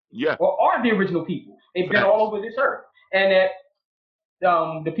people. Yeah. Or are the original people. They've been all over this earth. And that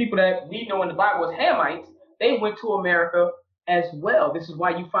the people that we know in the Bible as Hamites, they went to America as well. This is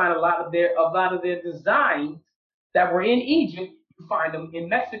why you find a lot of their designs that were in Egypt. You find them in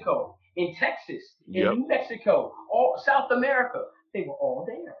Mexico, in Texas, in New Mexico, all South America. They were all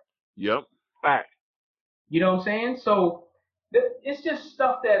there. Yep. Fact. You know what I'm saying? So it's just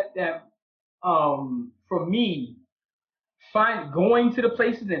stuff that for me, going to the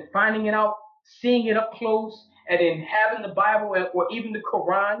places and finding it out, seeing it up close, and then having the Bible or even the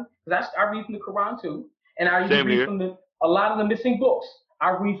Quran, because I read from the Quran too, and I even read from a lot of the missing books.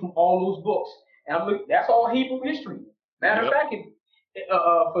 I read from all those books, and that's all Hebrew history. Matter of fact,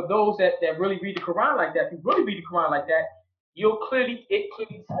 for those that really read the Quran like that, if you really read the Quran like that, it clearly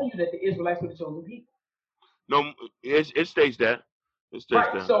tell you that the Israelites were the chosen people. No, it states that. It states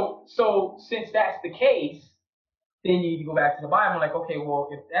that. So since that's the case, then you need to go back to the Bible. Like, okay, well,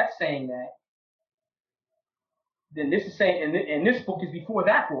 if that's saying that, then this is saying, and this book is before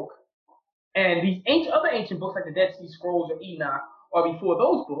that book, and these other ancient books like the Dead Sea Scrolls or Enoch are before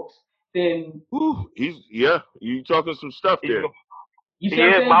those books, then you talking some stuff there. You see what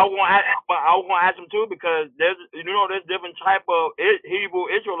I'm saying? But I was gonna ask him too, because there's different type of Hebrew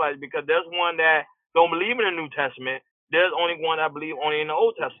Israelites, because there's one that don't believe in the New Testament. There's only one that believe only in the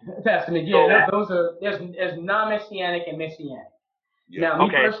Old Testament. Those are there's non-messianic and messianic. Yeah. Now, me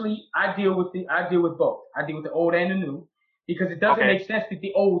personally, I deal with both. I deal with the Old and the New, because it doesn't make sense that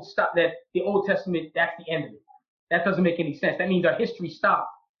the Old Testament, that's the end of it. That doesn't make any sense. That means our history stopped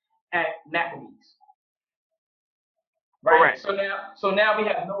at Maccabees. Right. Correct. So now we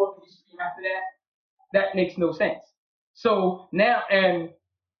have no other history after that. That makes no sense. So now, and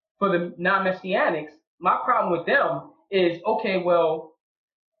for the non-messianics, my problem with them is, okay, well,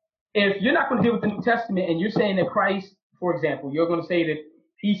 if you're not going to deal with the New Testament and you're saying that Christ, for example, you're going to say that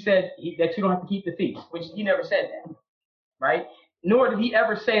he said that you don't have to keep the feast, which he never said that, right? Nor did he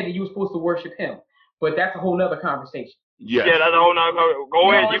ever say that you were supposed to worship him. But that's a whole nother conversation. Yes. Yeah, that's a whole nother.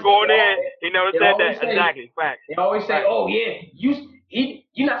 Go ahead, you going in. He never said that. Exactly. Facts. They always say, oh, yeah,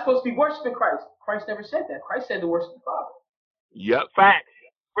 you're not supposed to be worshiping Christ. Christ never said that. Christ said to worship the Father. Yep. Facts.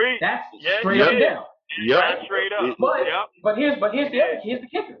 That's straight up down. Yep. That's straight up. But here's the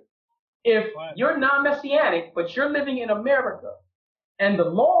kicker. If you're non-messianic, but you're living in America, and the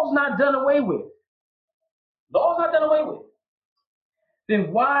law's not done away with,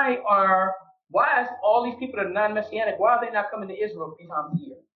 then why is all these people that are non-messianic, why are they not coming to Israel 3 times a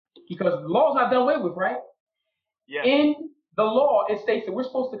year? Because the law's not done away with, right? Yeah. In the law, it states that we're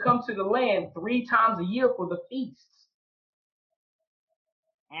supposed to come to the land 3 times a year for the feasts.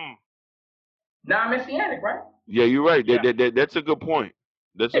 Non-messianic, right? Yeah, you're right. Yeah. That's a good point.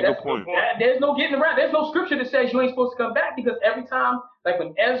 That's a good point. There's no getting around. There's no scripture that says you ain't supposed to come back, because every time, like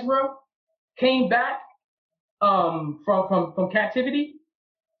when Ezra came back from captivity,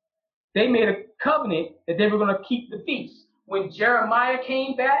 they made a covenant that they were going to keep the feast. When Jeremiah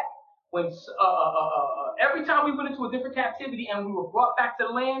came back, when every time we went into a different captivity and we were brought back to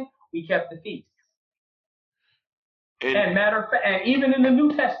the land, we kept the feast. And matter of fact, and even in the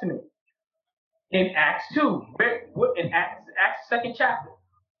New Testament, in Acts 2, in Acts 2nd chapter,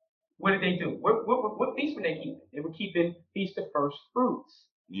 what did they do? What feast were they keeping? They were keeping Feast of First Fruits.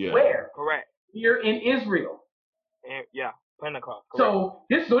 Yeah. Where? Correct. Here in Israel. Yeah. Pentecost. So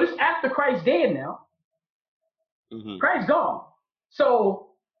this after Christ dead now. Mm-hmm. Christ gone.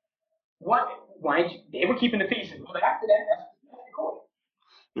 So why they were keeping the feast? Well, after that, that's recorded.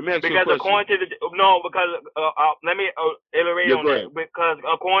 Let me ask because you a according to let me elaborate on that. Because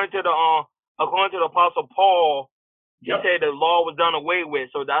according to the Apostle Paul, he said the law was done away with.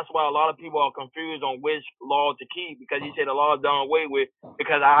 So that's why a lot of people are confused on which law to keep, because he said the law is done away with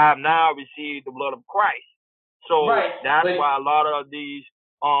because I have now received the blood of Christ. So that's why a lot of these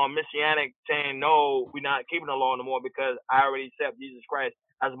messianic saying, no, we're not keeping the law anymore because I already accept Jesus Christ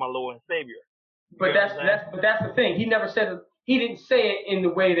as my Lord and Savior. But that's the thing. He never said it. He didn't say it in the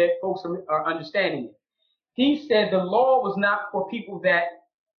way that folks are understanding it. He said the law was not for people that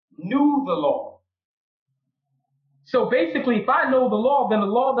knew the law. So basically, if I know the law, then the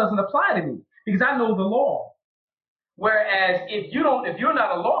law doesn't apply to me because I know the law. Whereas if you're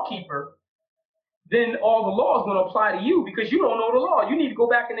not a law keeper, then all the law is going to apply to you because you don't know the law. You need to go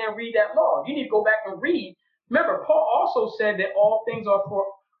back in there and read that law. You need to go back and read. Remember, Paul also said that all things are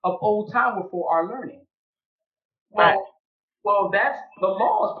of old time were for our learning. Well, that's the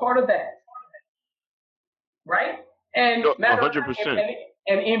law is part of that, right? And 100%.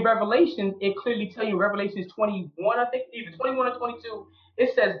 And in Revelation, it clearly tells you, Revelation 21, I think, either 21 or 22,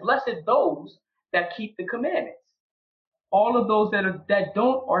 it says, "Blessed those that keep the commandments. All of those that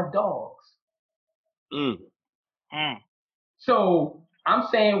don't are dogs." So I'm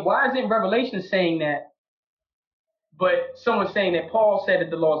saying, why is it in Revelation saying that, but someone's saying that Paul said that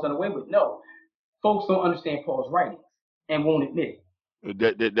the law is done away with? No, folks don't understand Paul's writings and won't admit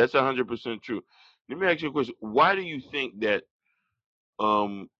it. That's 100% true. Let me ask you a question. Why do you think that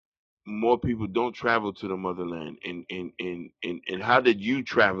more people don't travel to the motherland, and how did you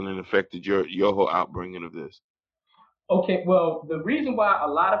travel and affected your whole outbringing of this? Okay, well, the reason why a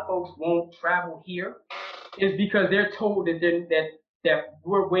lot of folks won't travel here is because they're told that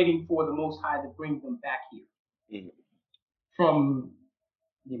we're waiting for the Most High to bring them back here. From,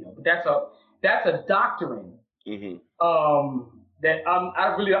 but that's a doctrine. That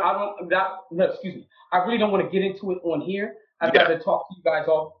I really don't want to get into it on here. I'd rather talk to you guys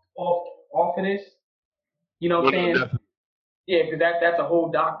off of this. You know what I'm saying? Yeah, because that's a whole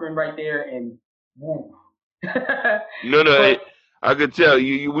doctrine right there, and woo, No, But I could tell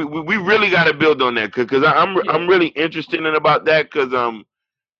we really got to build on that because yeah, I'm really interested in about that because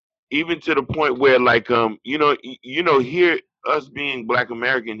even to the point where like here us being Black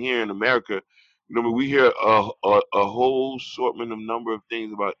American here in America, we hear a whole assortment of number of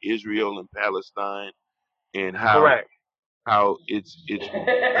things about Israel and Palestine and Correct. how it's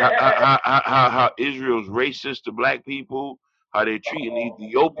how Israel's racist to black people, how they're treating the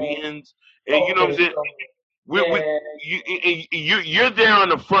Ethiopians, and you know what I'm okay, saying. so We yeah, you're there on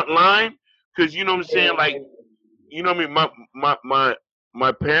the front line because you know what I'm saying. yeah, Like you know what I mean.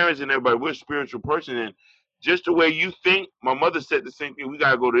 My parents and everybody, we're a spiritual person, and just the way you think, my mother said the same thing. We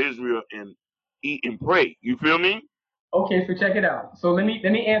gotta go to Israel and eat and pray. You feel me? okay, so check it out. So let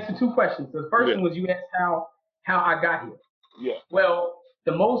me answer two questions. The first Yeah, one was you asked how I got here. yeah. Well,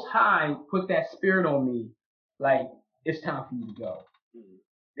 the Most High put that spirit on me, like it's time for you to go.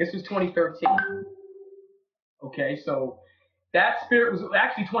 This was 2013. Okay, so that spirit was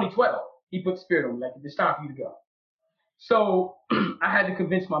actually 2012. He put the spirit on me, like it's time for you to go. So I had to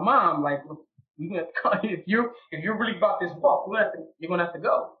convince my mom, like, look, if you're really about this walk, you're gonna have to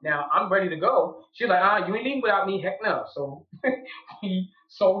go. Now I'm ready to go. She's like, you ain't leaving without me, heck no. So we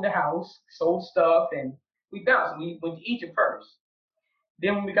sold the house, sold stuff, and we bounced. We went to Egypt first.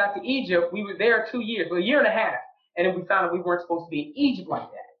 Then when we got to Egypt, we were there 2 years, well, a year and a half, and then we found out we weren't supposed to be in Egypt like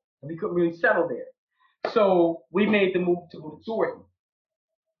that, and we couldn't really settle there. So we made the move to go to Jordan.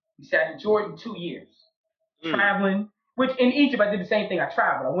 We sat in Jordan 2 years, Mm. traveling. Which in Egypt I did the same thing. I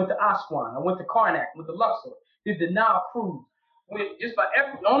traveled. I went to Aswan. I went to Karnak. Went to Luxor. Did the Nile cruise. Went just about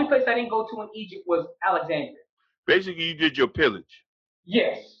the only place I didn't go to in Egypt was Alexandria. Basically, you did your pillage.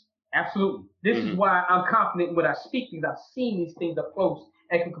 Yes, absolutely. This is Hmm. why I'm confident when I speak because I've seen these things up close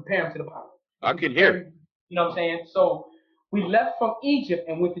and can compare them to the Bible. I can hear. You know what I'm saying? So we left from Egypt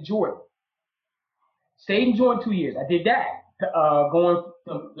and went to Jordan. Stayed in Jordan 2 years. I did that. Going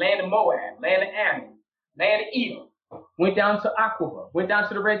from land of Moab, land of Ammon, land of Edom. Went down to Aqaba. Went down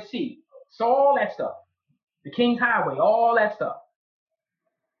to the Red Sea. Saw all that stuff. The King's Highway, all that stuff.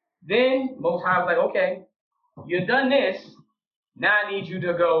 Then Most High was like, okay, you've done this. Now I need you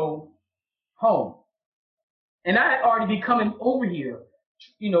to go home. And I had already been coming over here,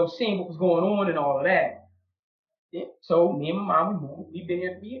 seeing what was going on and all of that. Yeah, so me and my mom, we moved. We've been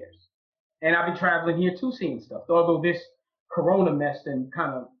here for years. And I've been traveling here too, seeing stuff. Although this corona mess then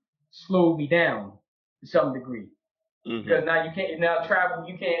kind of slowed me down to some degree. Mm-hmm. Because now travel,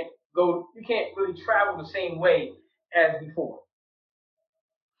 you can't really travel the same way as before.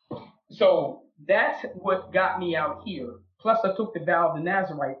 So that's what got me out here. Plus I took the vow of the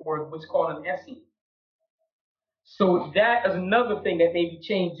Nazarite, or what's called an Essene. So that is another thing that made me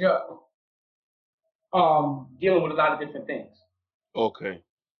change up dealing with a lot of different things. Okay.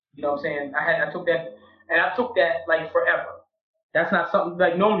 You know what I'm saying? I took that like forever. That's not something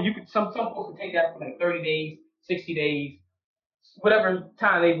like normally you could some folks could take that for like 30 days, 60 days, whatever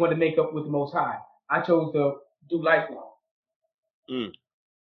time they want to make up with the Most High. I chose to do lifelong. Mm.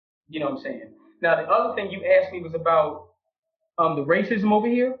 You know what I'm saying? Now the other thing you asked me was about the racism over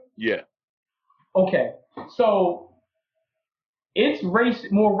here. Yeah. Okay, so it's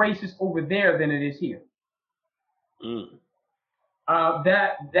more racist over there than it is here. Mm.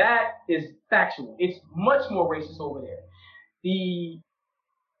 That is factual. It's much more racist over there.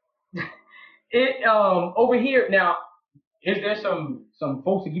 Over here now, is there some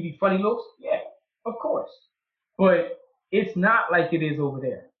folks that give you funny looks? Yeah, of course. But it's not like it is over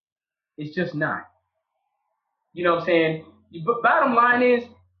there. It's just not. You know what I'm saying? But bottom line is,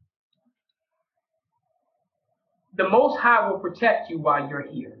 the Most High will protect you while you're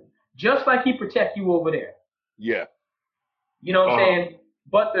here, just like He protect you over there. Yeah. You know what I'm saying?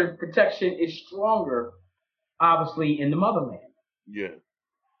 But the protection is stronger, obviously, in the motherland. Yeah.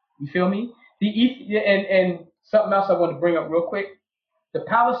 You feel me? And something else I want to bring up real quick. The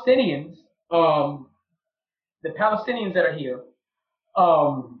Palestinians that are here,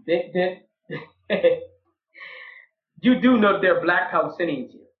 you do know that there are black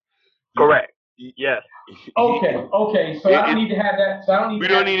Palestinians here. Correct. Yes. Okay. So I don't need to have that. So I don't need. We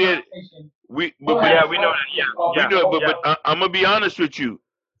to don't have need it. We know that. Yeah. We know, but I'm gonna be honest with you.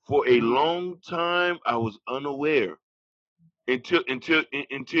 For a long time, I was unaware until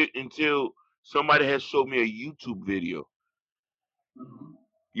somebody had showed me a YouTube video. Mm-hmm.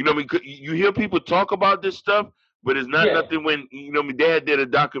 You know, you hear people talk about this stuff, but it's not nothing. When my dad did a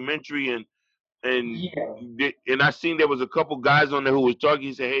documentary and I seen there was a couple guys on there who was talking.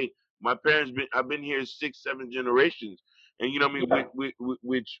 He said, "Hey, my parents I've been here 6-7 generations," and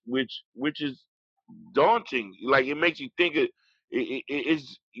which is daunting. Like it makes you think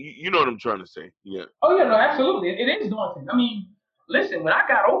it's you know what I'm trying to say. Yeah. Oh yeah, no, absolutely. It is daunting. I mean, listen, when I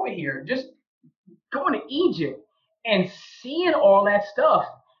got over here, just going to Egypt and seeing all that stuff,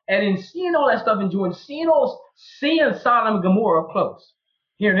 and then seeing all that stuff in Jordan, seeing Sodom and Gomorrah up close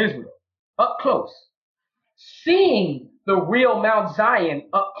here in Israel, up close, seeing the real Mount Zion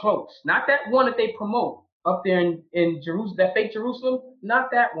up close, not that one that they promote up there in Jerusalem, that fake Jerusalem, not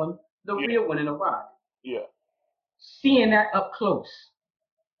that one, the real one in Iraq. Yeah. Seeing that up close,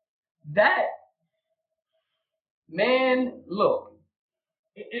 that man, look,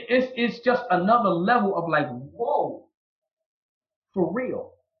 it's just another level of like, whoa, for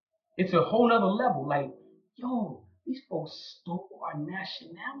real. It's a whole nother level. Like, yo, these folks stole our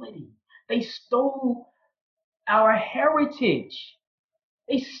nationality. They stole our heritage.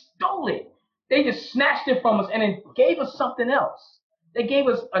 They stole it. They just snatched it from us and then gave us something else. They gave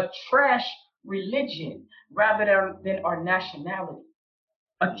us a trash religion rather than our nationality.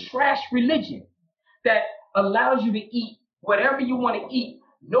 A trash religion that allows you to eat whatever you want to eat,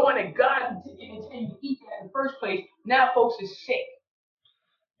 knowing that God didn't tell you to eat that in the first place. Now folks is sick.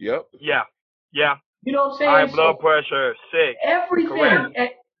 Yep. Yeah. Yeah. You know what I'm saying? High blood pressure, sick. Everything.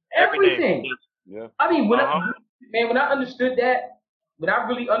 Everything. Yeah. I mean, when I understood that, when I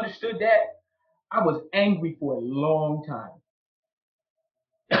really understood that, I was angry for a long time.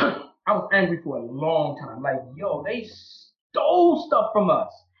 I was angry for a long time. Like, yo, they stole stuff from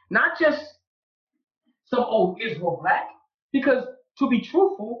us. Not just some old Israel black. Because to be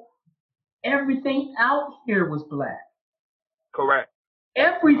truthful, everything out here was black. Correct.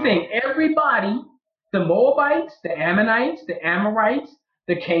 Everything, everybody, the Moabites, the Ammonites, the Amorites,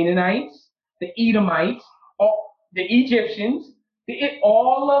 the Canaanites, the Edomites, the Egyptians,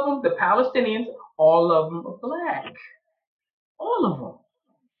 all of them, the Palestinians, all of them are black. All of them.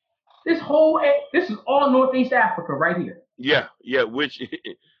 This is all Northeast Africa right here. Yeah, which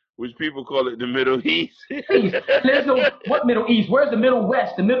people call it the Middle East. Please, there's no what Middle East. Where's the Middle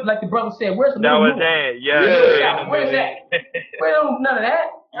West? The middle, like the brother said. Where's the Middle North? Yeah. Where's that? Where's none of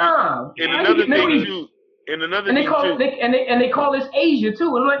that? And another thing too. And they call this Asia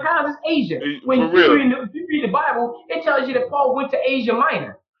too. And I'm like, how is this Asia? When you read the Bible, it tells you that Paul went to Asia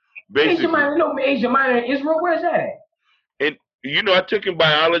Minor. Basically. Asia Minor in Israel. Where's that at? And I took in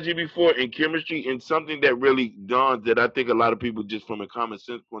biology before and chemistry, and something that really dawns that I think a lot of people, just from a common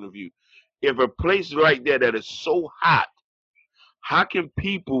sense point of view, if a place right there that is so hot, how can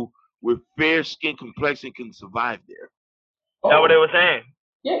people with fair skin complexion can survive there? That's what they were saying.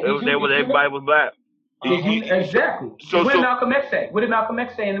 Yeah, everybody was black. Exactly. What did Malcolm X say? What did Malcolm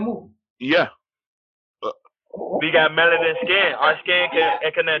X say in the movie? Yeah. We got melanin skin. Our skin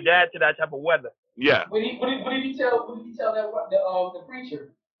can adapt to that type of weather. Yeah. What did he tell the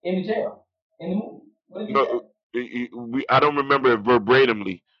preacher in the jail in the movie? What did he say? I don't remember it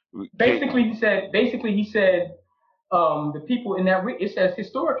verbatimly. Basically, he said the people in that it says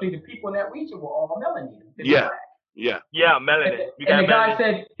historically the people in that region were all melanated. Yeah. Yeah, melanin. And the guy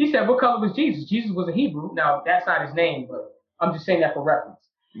said, what color was Jesus? Jesus was a Hebrew. Now that's not his name, but I'm just saying that for reference.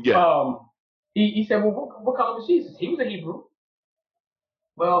 Yeah. He said, well, what color was Jesus? He was a Hebrew.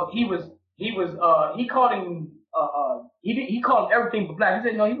 Well, he called him he called him everything but black. He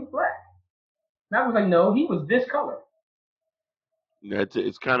said no, he was black. And I was like, no, he was this color.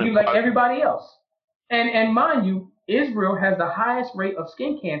 It's kind of he like everybody else. And mind you, Israel has the highest rate of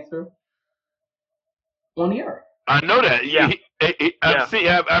skin cancer on the earth. I know that. Yeah.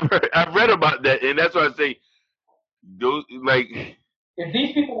 I've read about that, and that's why I say those like. If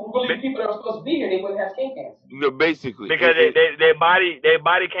these people were really people that were supposed to be here, they wouldn't have skin cancer. No, basically. Because their body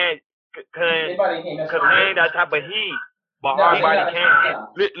can't contain that type of heat, but our body can.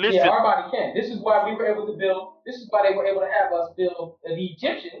 Listen. Yeah, our body can. This is why we were able to build. This is why they were able to have us build the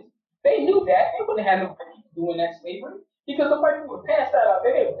Egyptians. They knew that they wouldn't have no people doing that slavery because the white people would pass out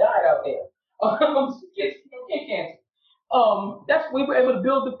there. They would have died out there. Skin cancer. That's why we were able to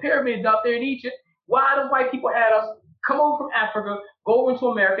build the pyramids out there in Egypt. Why the white people had us come over from Africa, go into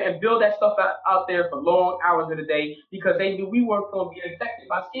America, and build that stuff out there for long hours of the day because they knew we weren't going to get affected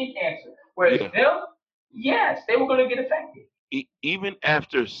by skin cancer. Whereas them, yes, they were going to get affected. Even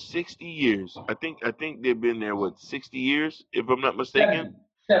after 60 years, I think they've been there, 60 years, if I'm not mistaken?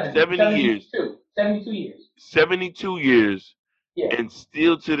 70 years. 72 years. 72 years. Yeah. And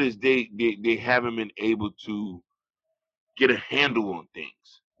still to this day, they haven't been able to get a handle on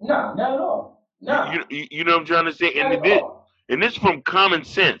things. No, not at all. No. You know what I'm trying to say? And this from common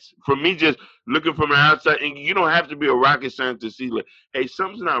sense. From me just looking from the outside, and you don't have to be a rocket scientist to see, like, hey,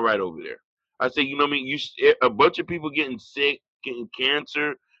 something's not right over there. I say, you know what I mean? A bunch of people getting sick, getting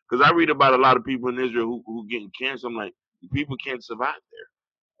cancer, because I read about a lot of people in Israel who getting cancer. I'm like, People can't survive there.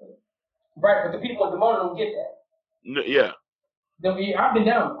 Right, but the people at Dimona don't get that. No, yeah. I've been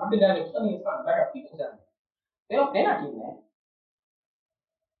down there plenty of times. I got people down there. They're not getting that.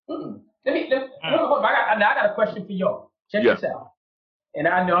 I got a question for y'all. Check this out. And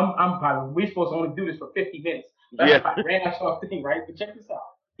I know I'm probably, we're supposed to only do this for 50 minutes. But I ran out of thing, right? But check this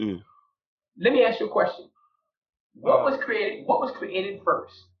out. Let me ask you a question. What was created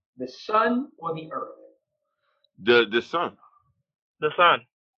first? The sun or the earth? The sun. The sun.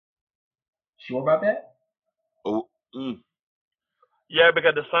 Sure about that? Oh. Yeah,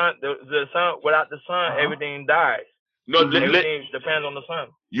 because the sun, without the sun, everything dies. No, everything depends on the sun.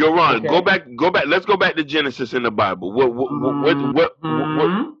 You're wrong. Okay. Go back. Let's go back to Genesis in the Bible.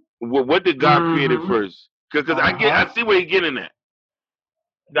 What did God create first? Because I see where you're getting at.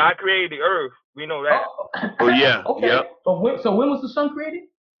 God created the earth. We know that. Oh yeah. Okay. Yep. So when was the sun created?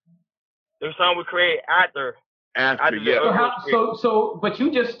 The sun was created after. After yeah. But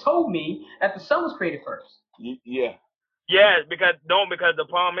you just told me that the sun was created first. Yeah. Yes, because the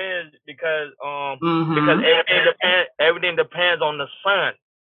problem is because everything depends on the sun.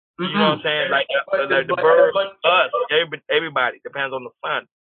 You know what I'm saying? Like the birds, us, everybody depends on the sun.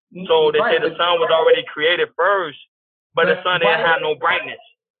 So they say the sun was already created first, but the sun didn't have no brightness.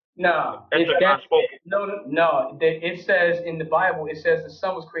 No, no. It says in the Bible, it says the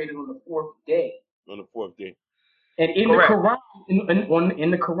sun was created on the fourth day. On the fourth day. And in the Quran,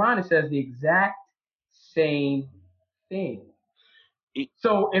 in the Quran, it says the exact same thing.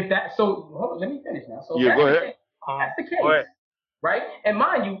 So hold on, let me finish now. So go ahead. That's the case, right? And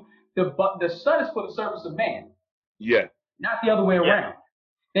mind you, the sun is for the service of man. Yeah. Not the other way around.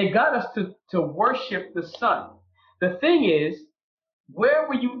 They got us to worship the sun. The thing is, where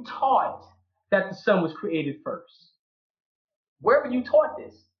were you taught that the sun was created first? Where were you taught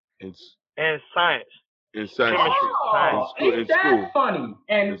this? In science. In science. Ain't that funny?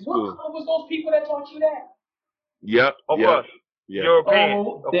 And what was those people that taught you that? Yep. Of course. Yeah.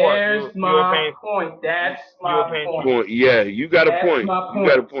 European. There's my point. That's my point. Yeah, you got a point. You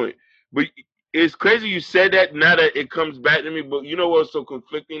got a point. But it's crazy you said that. Now that it comes back to me, but you know what's so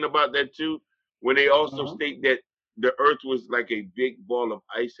conflicting about that too? When they also state that the Earth was like a big ball of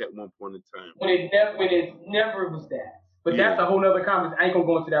ice at one point in time. When it never was that. But that's a whole other conversation. I ain't gonna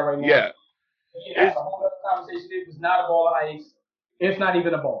go into that right now. Yeah. That's a whole other conversation. It was not a ball of ice. It's not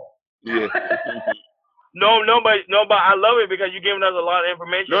even a ball. Yeah. No, but I love it because you're giving us a lot of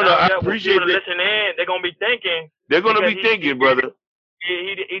information. No, I appreciate it. Listen in, they're gonna be thinking. They're gonna be thinking, brother.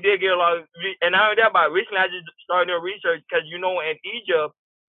 He did get a lot of, and not only that, but recently I just started doing research because in Egypt,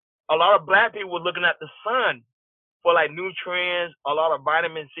 a lot of black people were looking at the sun for like nutrients, a lot of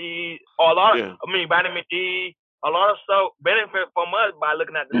vitamin C, vitamin D, a lot of stuff benefit from us by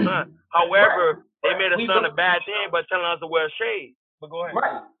looking at the sun. However, they made the sun a bad thing, but telling us to wear shade. But go ahead.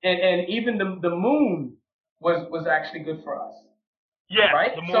 Right, and even the moon was actually good for us. Yeah,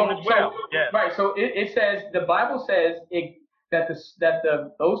 right. The moon as well. Yeah. Right. So it says the Bible says that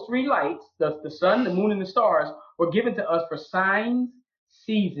those three lights, the sun, the moon, and the stars, were given to us for signs,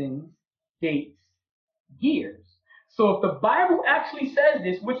 seasons, dates, years. So if the Bible actually says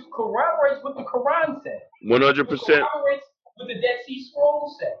this, which corroborates what the Quran said, 100%, corroborates what the Dead Sea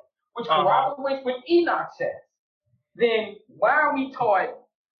Scrolls said, which corroborates what Enoch says, then why are we taught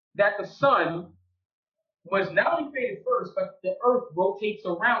that the sun was not only created first, but the earth rotates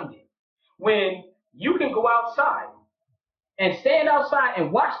around it? When you can go outside and stand outside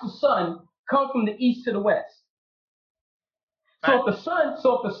and watch the sun come from the east to the west. So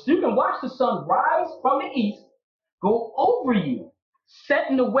if you can watch the sun rise from the east, go over you, set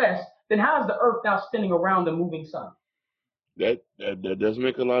in the west, then how is the earth now spinning around the moving sun? That does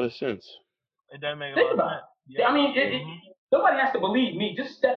make a lot of sense. It does make a lot of sense. Yeah. I mean, nobody has to believe me.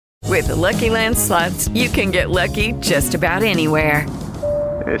 Just step. With the Lucky Land Slots, you can get lucky just about anywhere.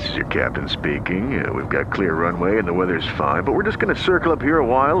 This is your captain speaking. We've got clear runway and the weather's fine, but we're just going to circle up here a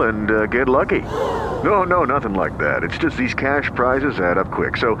while and get lucky. No, nothing like that. It's just these cash prizes add up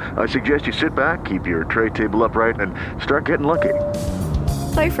quick. So I suggest you sit back, keep your tray table upright, and start getting lucky.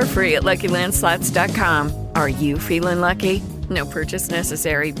 Play for free at LuckyLandSlots.com. Are you feeling lucky? No purchase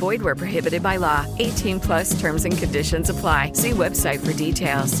necessary. Void where prohibited by law. 18+ terms and conditions apply. See website for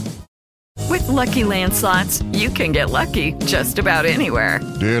details. With Lucky Land Slots, you can get lucky just about anywhere.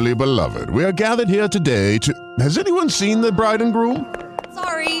 Dearly beloved, we are gathered here today to... Has anyone seen the bride and groom?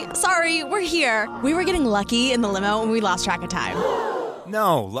 Sorry, we're here. We were getting lucky in the limo and we lost track of time.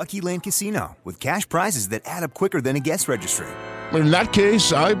 No, Lucky Land Casino, with cash prizes that add up quicker than a guest registry. In that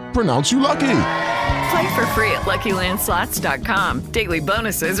case, I pronounce you lucky. Play for free at LuckyLandSlots.com. Daily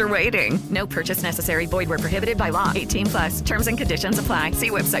bonuses are waiting. No purchase necessary. Void where prohibited by law. 18 plus. Terms and conditions apply. See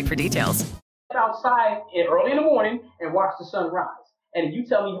website for details. Outside early in the morning and watch the sun rise. And if you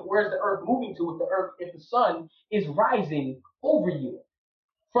tell me where's the earth moving to if the sun is rising over you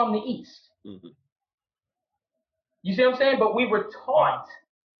from the east. Mm-hmm. You see what I'm saying? But we were taught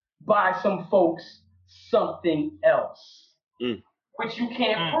by some folks something else, which you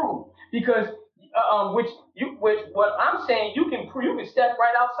can't prove because what I'm saying you can step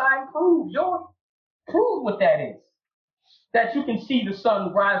right outside and prove what that is. That you can see the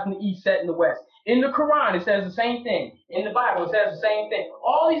sun rise from the east, set in the west. In the Quran, it says the same thing. In the Bible, it says the same thing.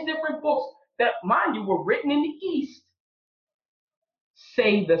 All these different books that, mind you, were written in the East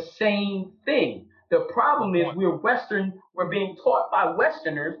say the same thing. The problem is we're being taught by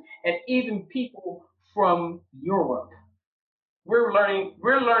Westerners and even people from Europe. We're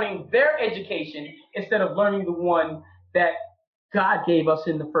learning their education instead of learning the one that God gave us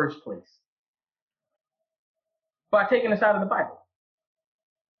in the first place. By taking us out of the Bible.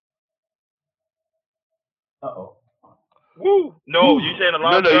 Uh-oh. Woo! No, you saying a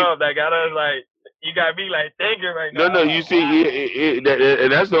lot of stuff that got us like, you got me like thinking right now. No, you see, and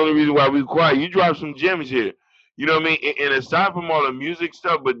that's the only reason why we quiet. You dropped some gems here. You know what I mean? And aside from all the music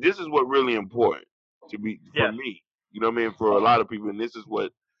stuff, but this is what really important for me. You know what I mean? For a lot of people, and this is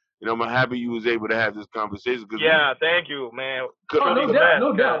what, you know, I'm happy you was able to have this conversation. Thank you, man.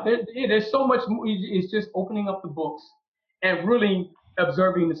 No doubt. There's so much. It's just opening up the books and really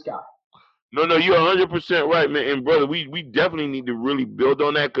observing the sky. No, you're 100% right, man. And brother, we definitely need to really build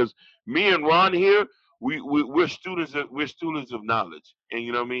on that because me and Ron here, we're students of knowledge, and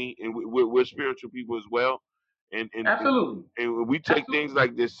you know what I mean. And we're spiritual people as well, and absolutely. And we take things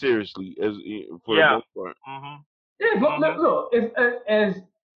like this seriously for the most part. Mm-hmm. Yeah, look, as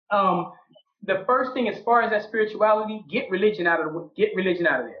the first thing as far as that spirituality, get religion out of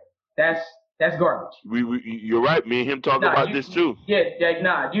there. That's garbage. You're right. Me and him talk about this too.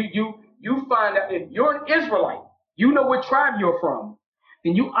 You find out if you're an Israelite, you know what tribe you're from,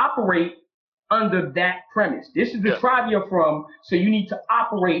 then you operate under that premise. This is the tribe you're from, so you need to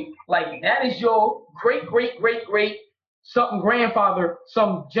operate like that is your great something grandfather,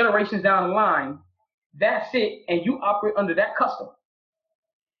 some generations down the line. That's it, and you operate under that custom.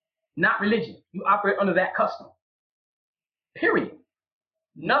 Not religion. You operate under that custom. Period.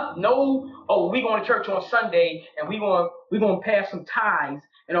 We're going to church on Sunday and we're going to pass some tithes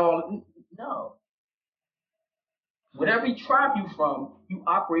and all. No. Whatever tribe you're from, you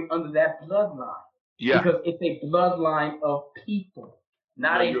operate under that bloodline. Yeah. Because it's a bloodline of people,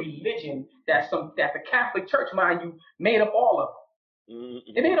 not a religion that the Catholic Church, mind you, made up all of them.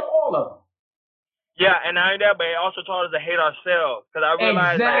 Mm-hmm. It made up all of them. Yeah, and not only that, but it also taught us to hate ourselves. Because I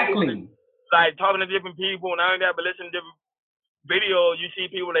realized, like talking to different people, not only that, but listening to different videos, you see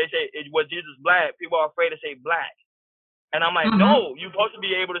people, they say, was Jesus black? People are afraid to say black. And I'm like, no, you're supposed to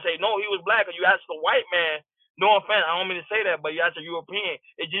be able to say, no, he was black. Or you ask a white man, no offense, I don't mean to say that, but you ask a European,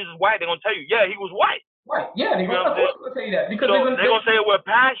 is Jesus white? They're going to tell you, yeah, he was white. Right, yeah, they're going to tell you that. Because they're going to say it with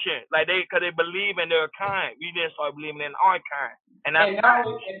passion, because they believe in their kind. We didn't start believing in our kind. And not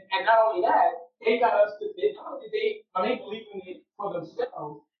only that, they got us to, they believe in it for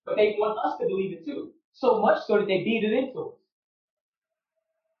themselves, but they want us to believe it too. So much so that they beat it into us.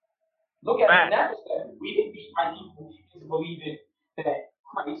 Look at it in that perspective. We didn't beat our people into believing that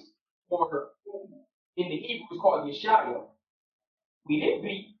Christ, or in the Hebrew, is called Yeshua. We didn't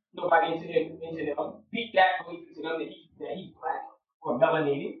beat nobody into them, beat that belief into them that he's black or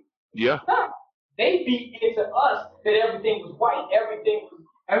melanated. Yeah. No. They beat into us that everything was white.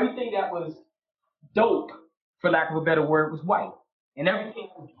 Everything that was dope, for lack of a better word, was white. And everything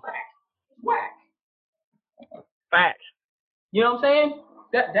that was black was whack. Facts. You know what I'm saying?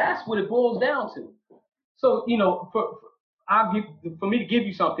 That's what it boils down to. So, you know, for me to give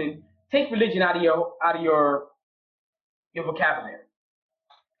you something, take religion out of your vocabulary.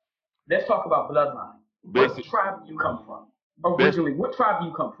 Let's talk about bloodline. What tribe do you come from? Originally, what tribe do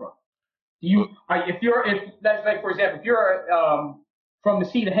you come from? If you're from the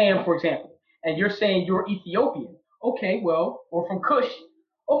seed of Ham, for example, and you're saying you're Ethiopian, okay, well, or from Cush,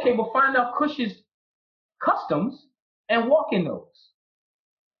 okay, well, find out Cush's customs and walk in those.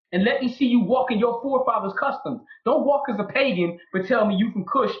 And let me see you walk in your forefathers' customs. Don't walk as a pagan, but tell me you from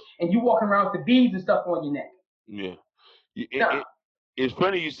Cush and you walking around with the beads and stuff on your neck. Yeah. It's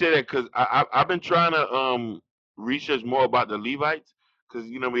funny you say that because I've been trying to research more about the Levites because,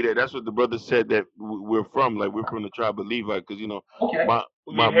 you know, that's what the brother said that we're from. Like, we're from the tribe of Levi because, you know, we're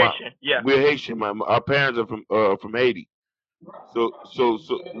Haitian. Yeah. We're Haitian. Our parents are from Haiti. So,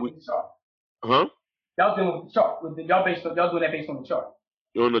 huh? Y'all doing with the chart. Y'all doing that based on the chart.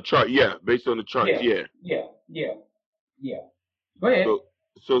 On the chart, yeah, based on the charts, yeah. Go ahead.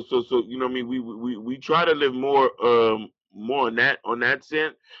 So you know what I mean? We try to live more on that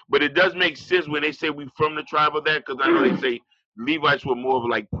sense, but it does make sense when they say we from the tribe of that, because I know they say Levites were more of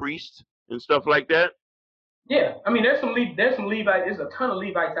like priests and stuff like that. Yeah, I mean there's some Levites. There's a ton of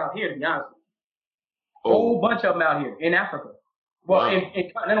Levites out here, to be honest. Whole bunch of them out here in Africa. Well,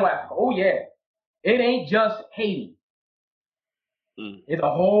 in continental Africa. Oh yeah, it ain't just Haiti. There's a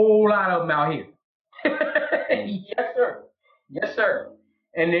whole lot of them out here. Yes, sir.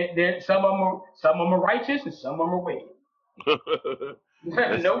 And then some of them are righteous and some of them are wicked.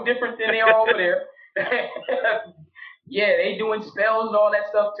 No different than they are over there. Yeah, they doing spells and all that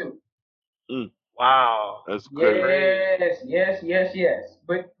stuff too. Wow. That's crazy. Yes.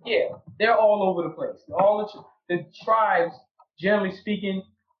 But yeah, they're all over the place. All the tribes, generally speaking,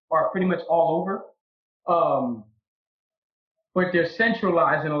 are pretty much all over. But they're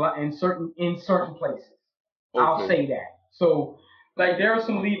centralized in certain places. Okay. I'll say that. So, like, there are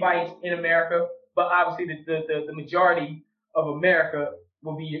some Levites in America, but obviously the majority of America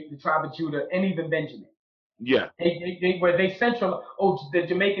will be the tribe of Judah and even Benjamin. Yeah. They central. Oh, the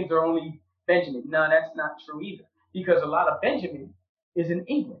Jamaicans are only Benjamin. No, that's not true either, because a lot of Benjamin is in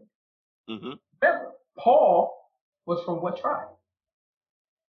England. Mm-hmm. Remember, Paul was from what tribe?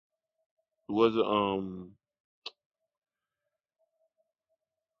 Was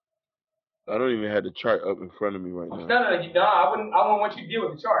I don't even have the chart up in front of me right now. No, I wouldn't want you to deal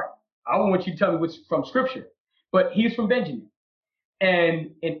with the chart. I wouldn't want you to tell me what's from Scripture. But he's from Benjamin.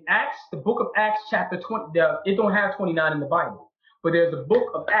 And in Acts, the book of Acts, chapter 20, it don't have 29 in the Bible. But there's a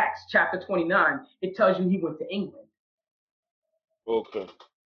book of Acts, chapter 29. It tells you he went to England. Okay.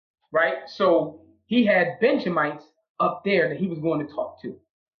 Right? So he had Benjamites up there that he was going to talk to.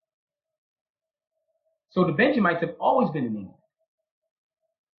 So the Benjamites have always been in England.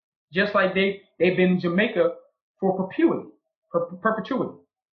 Just like they've been in Jamaica for perpetuity.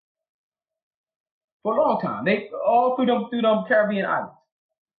 For a long time. They all through them Caribbean islands.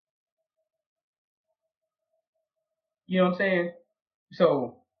 You know what I'm saying?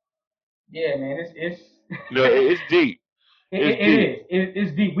 So yeah, man, it's no, it's deep.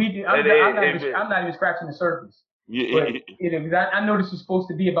 It's deep. I'm not even scratching the surface. Yeah, but I know this was supposed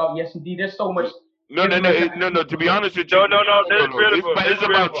to be about Yes Indeed. There's so much. No. To be honest with you, no. That's beautiful. It's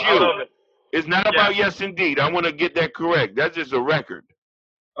about you. It's not about Yes Indeed. I want to get that correct. That's just a record.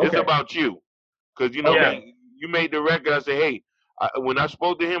 Okay. It's about you, because you know you made the record. I said, hey, when I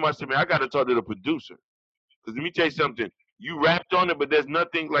spoke to him, I said, man, I got to talk to the producer, because let me tell you something. You rapped on it, but there's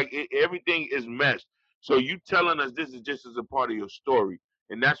nothing like it, everything is meshed. So you telling us this is just as a part of your story,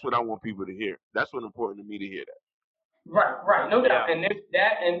 and that's what I want people to hear. That's what's important to me to hear that. Right, no doubt. And there's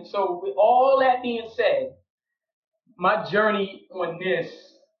that, and so with all that being said, my journey on this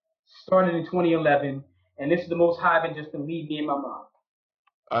started in 2011, and this is the Most High been just been leading me and my mom.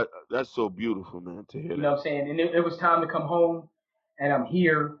 That's so beautiful, man, to hear that. You know what I'm saying? And it was time to come home, and I'm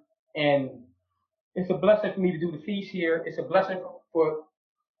here, and it's a blessing for me to do the feast here. It's a blessing for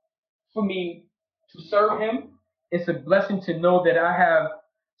me to serve him. It's a blessing to know that I have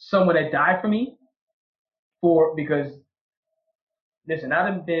someone that died for me. Because listen,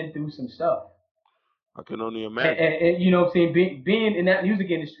 I've been through some stuff. I can only imagine. And you know what I'm saying, being in that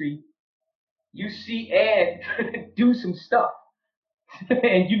music industry, you see Ed do some stuff.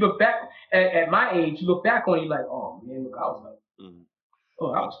 And you look back at my age, you look back on it, you're like, oh man, look, I was like,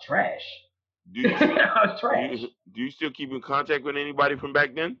 I was trash. I was trash. Do you still keep in contact with anybody from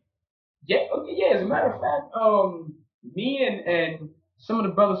back then? Yeah. As a matter of fact, me and some of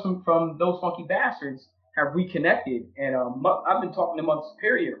the brothers from Those Funky Bastards have reconnected, and I've been talking to Mother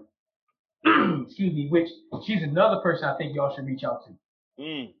Superior, excuse me, which she's another person I think y'all should reach out to.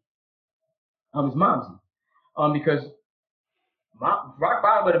 His Momsy, because Rock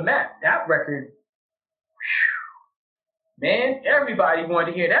Bottom of the Map, that record, man, everybody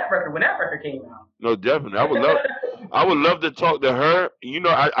wanted to hear that record when that record came out. No, definitely, I would love to talk to her. You know,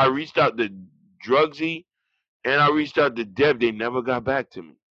 I reached out to Drugsy, and I reached out to Dev. They never got back to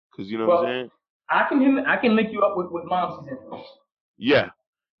me, because you know what I'm saying. I can link you up with Momsy's information. Yeah,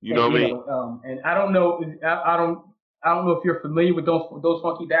 you know what I mean. And I don't know if you're familiar with those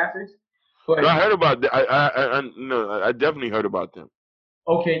Funky Bastards. But no, I heard about that. I definitely heard about them.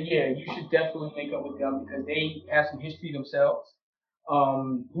 Okay, yeah, you should definitely link up with them, because they have some history themselves.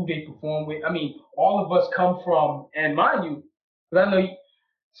 Who they perform with. I mean, all of us come from, and mind you, because I know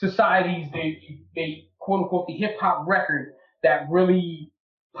societies, they quote unquote the hip hop record that really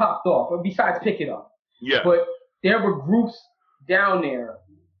popped off, besides Pick It Up. Yeah. But there were groups down there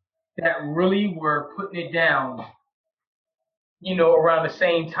that really were putting it down, around the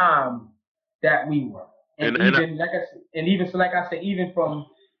same time that we were. And even from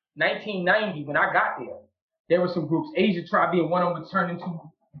 1990 when I got there were some groups. Asia Tribe being one of them, turned into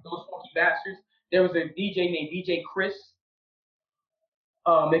those funky bastards. There was a DJ named DJ Chris.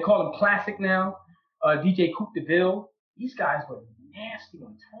 They call him Classic now. DJ Coupe de Ville. These guys were nasty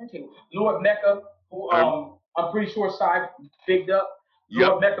on turntable. Lord Mecca, who I'm pretty sure Side bigged up.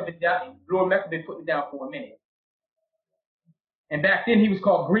 Lord Mecca been putting it down for a minute. And back then he was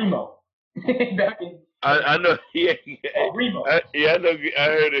called Grimo. I know. Yeah. Grimo. I know. I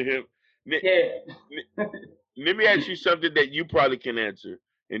heard of him. Yeah. Let me ask you something that you probably can answer,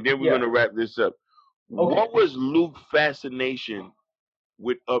 and then we're going to wrap this up. Okay. What was Luke's fascination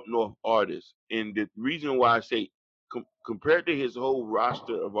with up north artists? And the reason why I say compared to his whole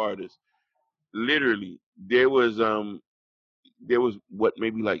roster of artists, literally there was what,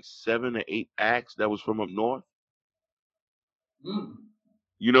 maybe like 7 or 8 acts that was from up north.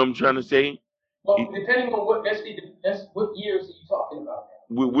 You know what I'm trying to say? Well, depending on what what years are you talking about?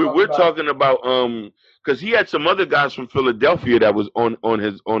 We're talking about because he had some other guys from Philadelphia that was on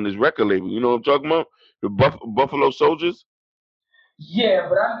his record label. You know what I'm talking about? The Buffalo Soldiers. Yeah,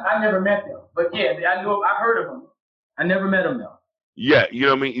 but I never met them. But yeah, I heard of them. I never met them though. Yeah, you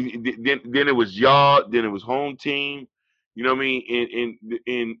know what I mean. Then it was Yard. Then it was Home Team. You know what I mean.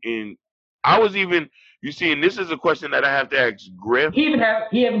 And I was even, you see, and this is a question that I have to ask Griff. He even had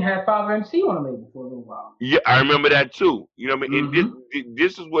Father MC on the label for a little while. Yeah, I remember that too. You know what I mean. Mm-hmm. And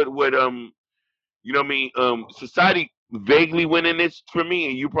this is what you know what I mean. Society vaguely went in this for me,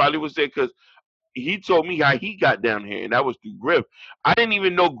 and you probably would say because he told me how he got down here, and that was through Griff. I didn't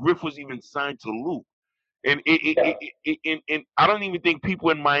even know Griff was even signed to Luke, and and I don't even think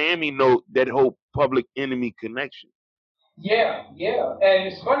people in Miami know that whole Public Enemy connection. Yeah, and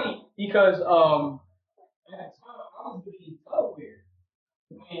it's funny because at the time I was really weird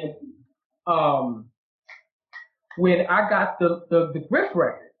when I got the Griff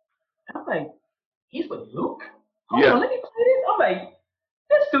record. I'm like, he's with Luke. Hold on, let me play this. I'm like,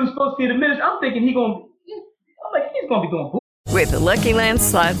 this dude's supposed to be the minister. I'm thinking he's gonna be doing. With Lucky Land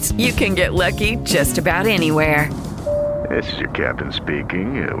Slots, you can get lucky just about anywhere. This is your captain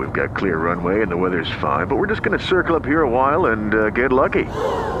speaking. We've got clear runway and the weather's fine, but we're just going to circle up here a while and get lucky.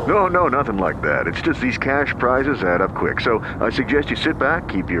 No, nothing like that. It's just these cash prizes add up quick. So I suggest you sit back,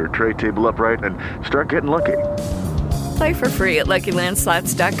 keep your tray table upright, and start getting lucky. Play for free at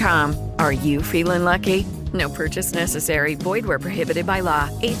LuckyLandSlots.com. Are you feeling lucky? No purchase necessary. Void where prohibited by law.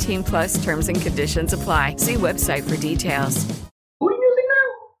 18+ terms and conditions apply. See website for details. Who are you using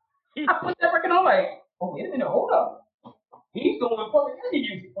now? I put that record on like, oh, wait a minute, hold up. He's doing Public Enemy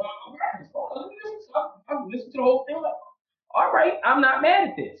music. I listened to the whole thing. Like, all right, I'm not mad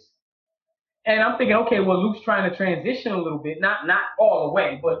at this. And I'm thinking, okay, well, Luke's trying to transition a little bit, not all the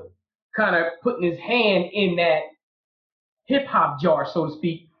way, but kind of putting his hand in that hip hop jar, so to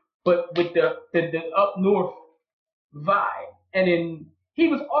speak, but with the up north vibe. And then he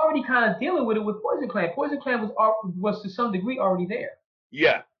was already kind of dealing with it with Poison Clan. Poison Clan was to some degree already there.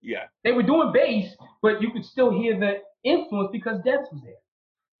 Yeah. They were doing bass, but you could still hear the influence because Debs was there.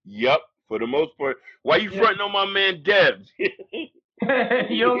 Yep, for the most part. Why you fronting on my man Debs? You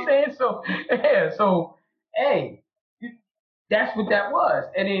know what I'm saying? So hey, that's what that was.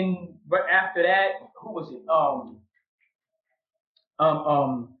 And then, but after that, who was it?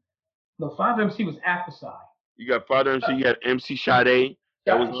 The Father MC was after Side. You got Father MC. You had MC Sade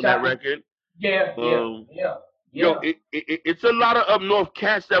that was on that record. Yeah. Yo, it's a lot of up north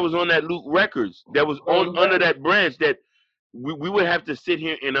cats that was on that Luke Records that was under that branch that we would have to sit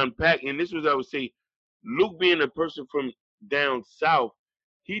here and unpack. And this was, I would say, Luke being a person from down south,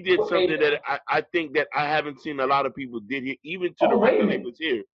 he did something that I think that I haven't seen a lot of people did here, even to the record labels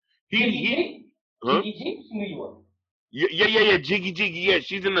here. Jiggy from New York. Yeah. Jiggy. Yeah,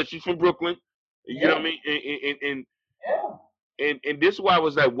 she's from Brooklyn. You know what I mean? And this is why I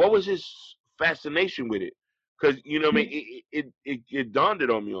was like, what was his fascination with it? Because, you know what I mean, it dawned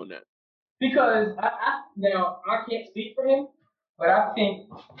on me on that. Because now I can't speak for him, but I think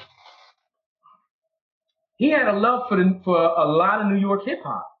he had a love for a lot of New York hip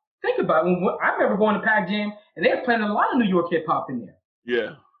hop. Think about it. I remember going to Pac Jam and they were playing a lot of New York hip hop in there.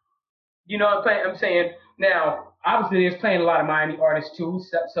 Yeah. You know what I'm saying? Now, obviously, there's playing a lot of Miami artists too,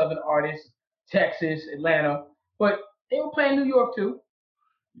 Southern artists, Texas, Atlanta, but they were playing New York too.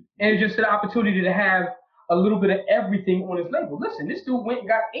 And it's just an opportunity to have a little bit of everything on his label. Listen, this dude went and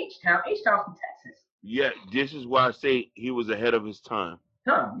got H-Town. H-Town's from Texas. Yeah, this is why I say he was ahead of his time.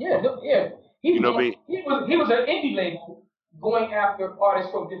 Yeah. He was an indie label going after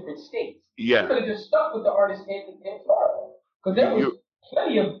artists from different states. Yeah. He could have just stuck with the artists in Florida. Because there was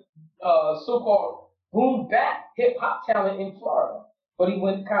plenty of so-called boom bap hip hop talent in Florida. But he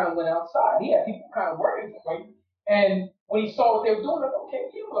went outside. He had people kind of worried for him. And when he saw what they were doing, like, okay,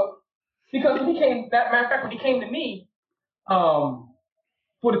 because when he came, matter of fact, when he came to me for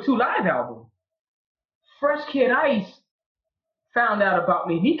the 2 Live album, Fresh Kid Ice found out about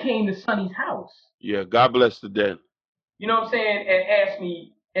me. He came to Sonny's house. Yeah, God bless the dead. You know what I'm saying? And asked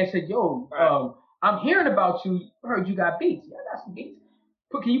me and said, yo, I'm hearing about you. I heard you got beats. Yeah, I got some beats.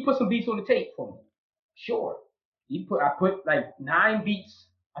 Can you put some beats on the tape for me? Sure. I put like 9 beats,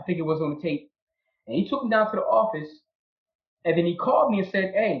 I think it was, on the tape. And he took me down to the office. And then he called me and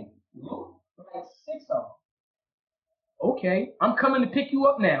said, hey, look, like 6 of them. Okay, I'm coming to pick you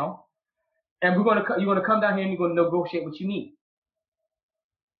up now. And you're gonna come down here and you're gonna negotiate what you need.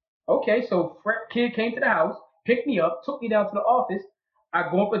 Okay, so Kid came to the house, picked me up, took me down to the office.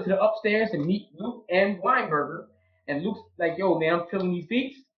 I go up into the upstairs and meet Luke and Weinberger. And Luke's like, yo, man, I'm filling these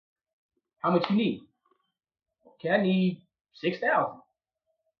beats. How much you need? Okay, I need $6,000.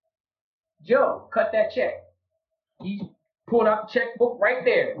 Joe, cut that check. He pulled out the checkbook right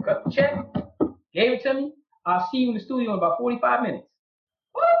there. Cut the check, gave it to me. I'll see you in the studio in about 45 minutes.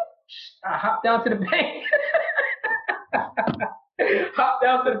 I hopped down to the bank.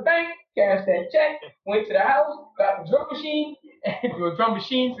 Cashed that check, went to the house, got the drum machine, and threw a drum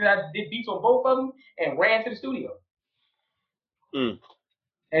machine so I did beats on both of them, and ran to the studio.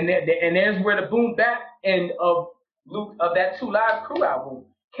 And there's where the boom bap end of Luke of that 2 Live Crew album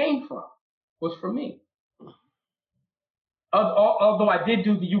came from. Was from me. Although I did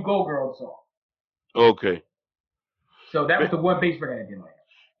do the You Go Girl song. Okay. So that was the one bass record I did like.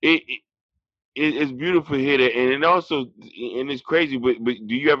 It's beautiful here, and it also, and it's crazy. But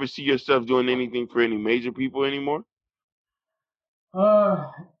do you ever see yourself doing anything for any major people anymore?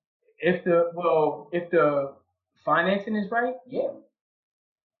 If the financing is right, yeah.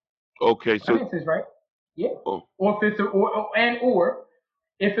 Okay, so financing is right, yeah. Oh. Or if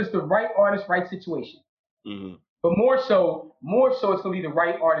it's the right artist, right situation. Mm-hmm. But more so, it's gonna be the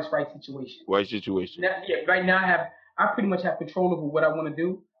right artist, right situation. Right situation. Now, right now I pretty much have control over what I want to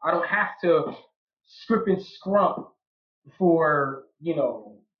do. I don't have to script and scrump for,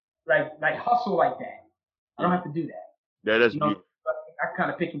 like hustle like that. I don't have to do that. That's beautiful. I kind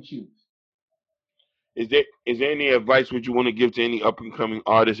of pick and choose. Is there any advice would you want to give to any up and coming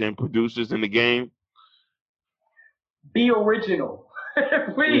artists and producers in the game? Be original,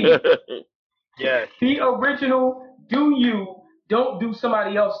 please. Yeah. Be original. Do you? Don't do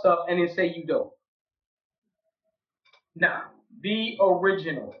somebody else's stuff and then say you don't. Nah. Be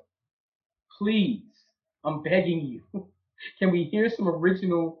original. Please. I'm begging you. Can we hear some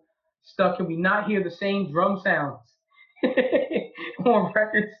original stuff? Can we not hear the same drum sounds on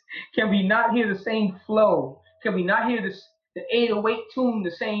records? Can we not hear the same flow? Can we not hear the 808 tune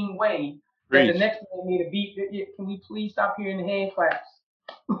the same way that the next man made a beat? Can we please stop hearing the hand claps?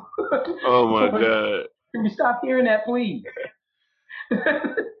 Oh my God. Can we stop hearing that, please?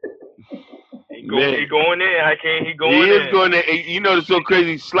 He going in. He is going in. It's so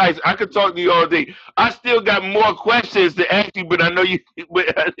crazy. Slice, I could talk to you all day. I still got more questions to ask you, but I know you.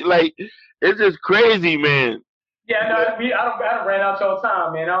 But like, it's just crazy, man. Yeah, no, I don't ran out your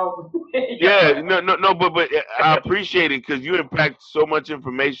time, man. But I appreciate it because you impact so much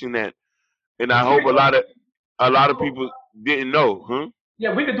information and I hope a lot of people didn't know, huh?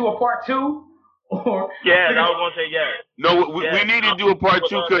 Yeah, we could do a part 2. Or yeah, I was gonna say yeah. No, we need to do a part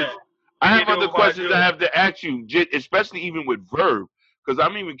 2 because I have other questions I have to ask you, especially even with Verb, because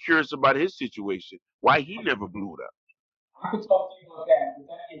I'm even curious about his situation, why he never blew it up. I could talk to you about that.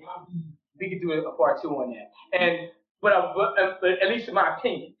 We could do a part 2 on that. And but at least in my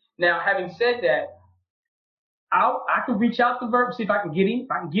opinion. Now, having said that, I can reach out to Verb, see if I can get him.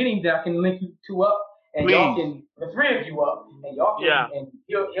 If I can get him, then I can link you 2 up, and Please. Y'all can, the 3 of you up, and y'all can, and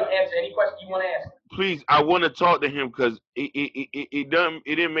he'll answer any question you want to ask. Please, I want to talk to him because it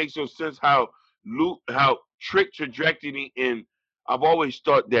didn't make so sense how Trick trajectory, and I've always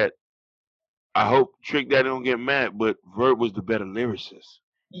thought that. I hope Trick Daddy don't get mad, but Verb was the better lyricist.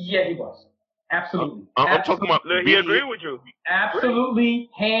 Yeah, he was. Absolutely. I'm talking about. He agreed with you. Absolutely,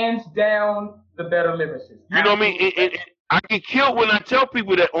 hands down, the better lyricist. You know what I mean? And I get killed when I tell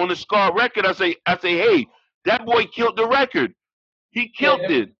people that on the Scar record. I say, hey, that boy killed the record. He killed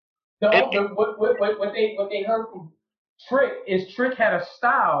it. What they heard from Trick is Trick had a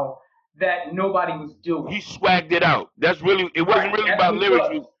style that nobody was doing. He swagged it out. It wasn't really about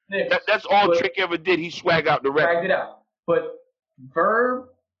lyrics. That's all Trick ever did. He swagged out the record. Swagged it out. But Verb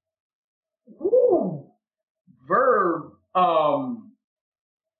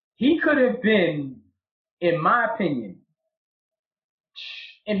he could have been, in my opinion,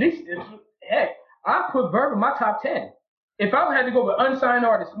 and this, heck, I put Verb in my top 10. If I had to go with unsigned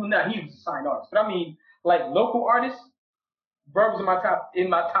artists, well, no, he was a signed artist, but I mean, like local artists, Verb was in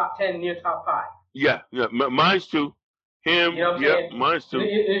my top 10, near top 5. Yeah, mine's too. Him, you know what I'm saying? Mine's too.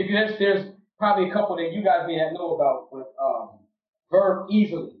 There's probably a couple that you guys may not know about, but Verb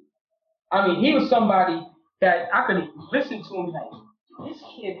easily. I mean, he was somebody that I could listen to and be like, this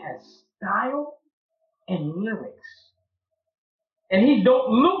kid has style and lyrics. And he don't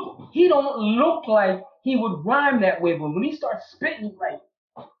look like he would rhyme that way, but when he starts spitting, like,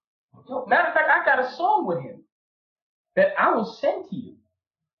 matter of fact, I got a song with him that I will send to you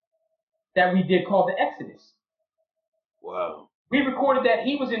that we did called The Exodus. Wow. We recorded that.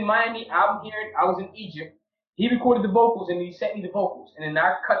 He was in Miami, I'm here, I was in Egypt. He recorded the vocals and he sent me the vocals, and then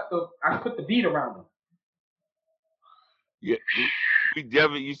I put the beat around them. Yeah, we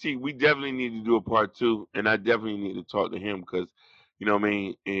definitely need to do a part 2, and I definitely need to talk to him because, you know what I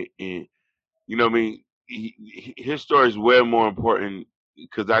mean, and you know what I mean, his story is way more important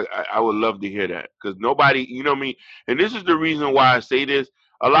because I would love to hear that because nobody, you know what I mean, and this is the reason why I say this.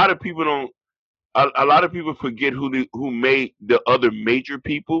 A lot of people forget who made the other major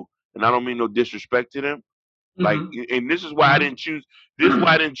people, and I don't mean no disrespect to them. Like, and this is why I didn't choose. This is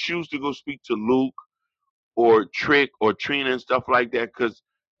why I didn't choose to go speak to Luke or Trick or Trina and stuff like that, because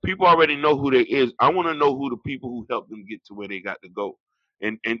people already know who they is. I want to know who the people who helped them get to where they got to go,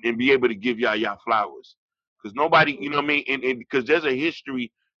 and be able to give y'all flowers, because nobody, you know what I mean, and because there's a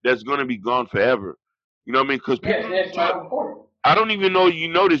history that's gonna be gone forever, you know what I mean, because people. I don't even know you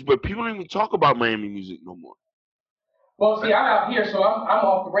know this, but people don't even talk about Miami music no more. Well, see, I'm out here, so I'm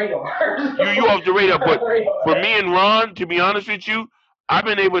off the radar. you off the radar, but for me and Ron, to be honest with you, I've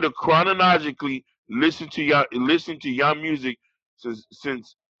been able to chronologically listen to y'all music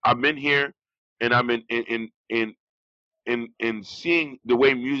since I've been here, and I've been in seeing the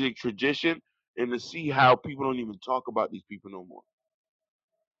way music tradition, and to see how people don't even talk about these people no more.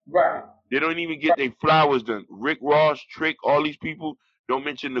 Right. They don't even get their flowers done. Rick Ross, Trick, all these people. Don't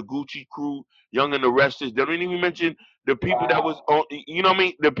mention the Gucci Crew, Young and the Restless. They don't even mention the people that was on, you know what I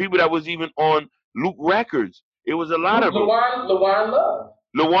mean? The people that was even on Luke Records. It was a lot of them. LaJuan Love.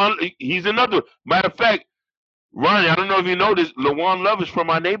 LaJuan, he's another. Matter of fact, Ronnie, I don't know if you know this, LaJuan Love is from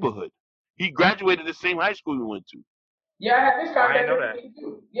our neighborhood. He graduated the same high school we went to. Yeah, I have this contact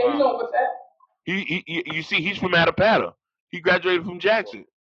too. Yeah, you know what's that? You see, he's from Attapata. He graduated from Jackson.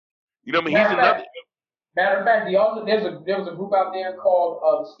 You know what I mean? He's another. Matter of fact, there was a group out there called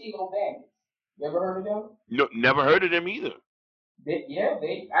the Stilo Bandits. You ever heard of them? No, never heard of them either. I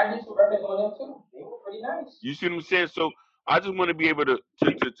used to represent on them too. They were pretty nice. You see what I'm saying? So I just want to be able to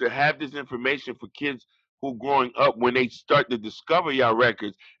have this information for kids who growing up when they start to discover y'all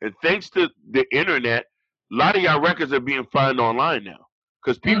records. And thanks to the internet, a lot of y'all records are being found online now.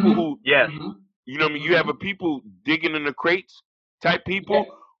 Because people who, you know what I mean, you have a people digging in the crates type people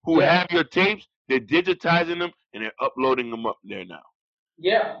who have your tapes, they're digitizing them and they're uploading them up there now.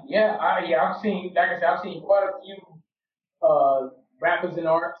 I've seen, like I said, I've seen quite a few rappers and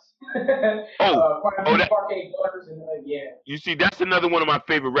arts. Quite a few Parquet Daughters and You see, that's another one of my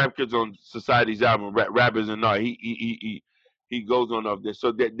favorite rap kids on Society's album, Rappers and Art. He goes on up there.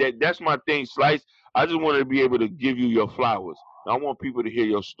 So that's my thing, Slice. I just wanted to be able to give you your flowers. I want people to hear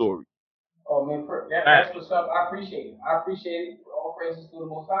your story. Oh man, that's what's up. I appreciate it. All praises to the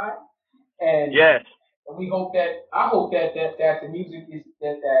Most High. And we hope that the music is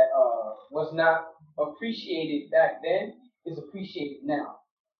that was not appreciated back then is appreciated now.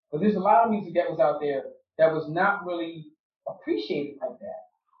 But there's a lot of music that was out there that was not really appreciated like that,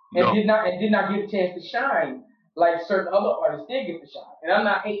 and did not get a chance to shine like certain other artists did get to shine. And I'm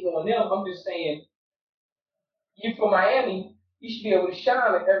not hating on them. I'm just saying, you from Miami, you should be able to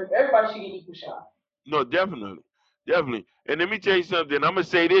shine. Like everybody should get equal shine. No, definitely. And let me tell you something. I'm gonna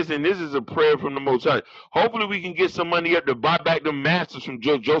say this, and this is a prayer from the Most High. Hopefully, we can get some money up to buy back the masters from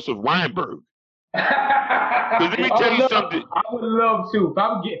Joseph Weinberg. Let me tell you something. I would love to.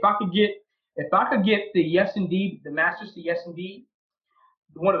 If I could get the Yes Indeed, the masters to Yes Indeed,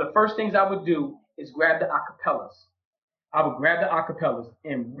 one of the first things I would do is grab the acapellas. I would grab the acapellas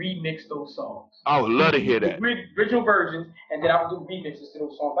and remix those songs. I would love to hear that. Original versions, and then I would do remixes to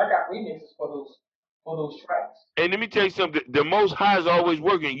those songs. I got remixes for those tracks. And let me tell you something. The Most High is always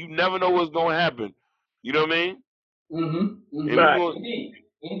working. You never know what's going to happen. You know what I mean? Indeed.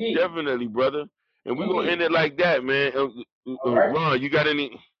 Definitely, brother. And we're going to end it like that, man. Right. Ron, you got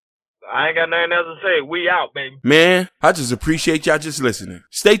any? I ain't got nothing else to say. We out, baby. Man, I just appreciate y'all just listening.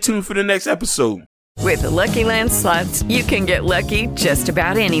 Stay tuned for the next episode. With the Lucky Land Slots, you can get lucky just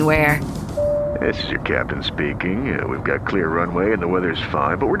about anywhere. This is your captain speaking. We've got clear runway and the weather's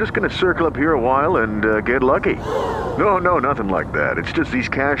fine, but we're just going to circle up here a while and get lucky. No, nothing like that. It's just these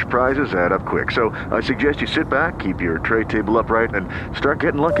cash prizes add up quick. So I suggest you sit back, keep your tray table upright, and start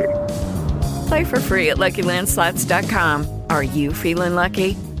getting lucky. Play for free at LuckyLandSlots.com. Are you feeling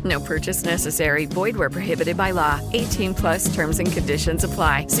lucky? No purchase necessary. Void where prohibited by law. 18+ terms and conditions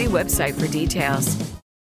apply. See website for details.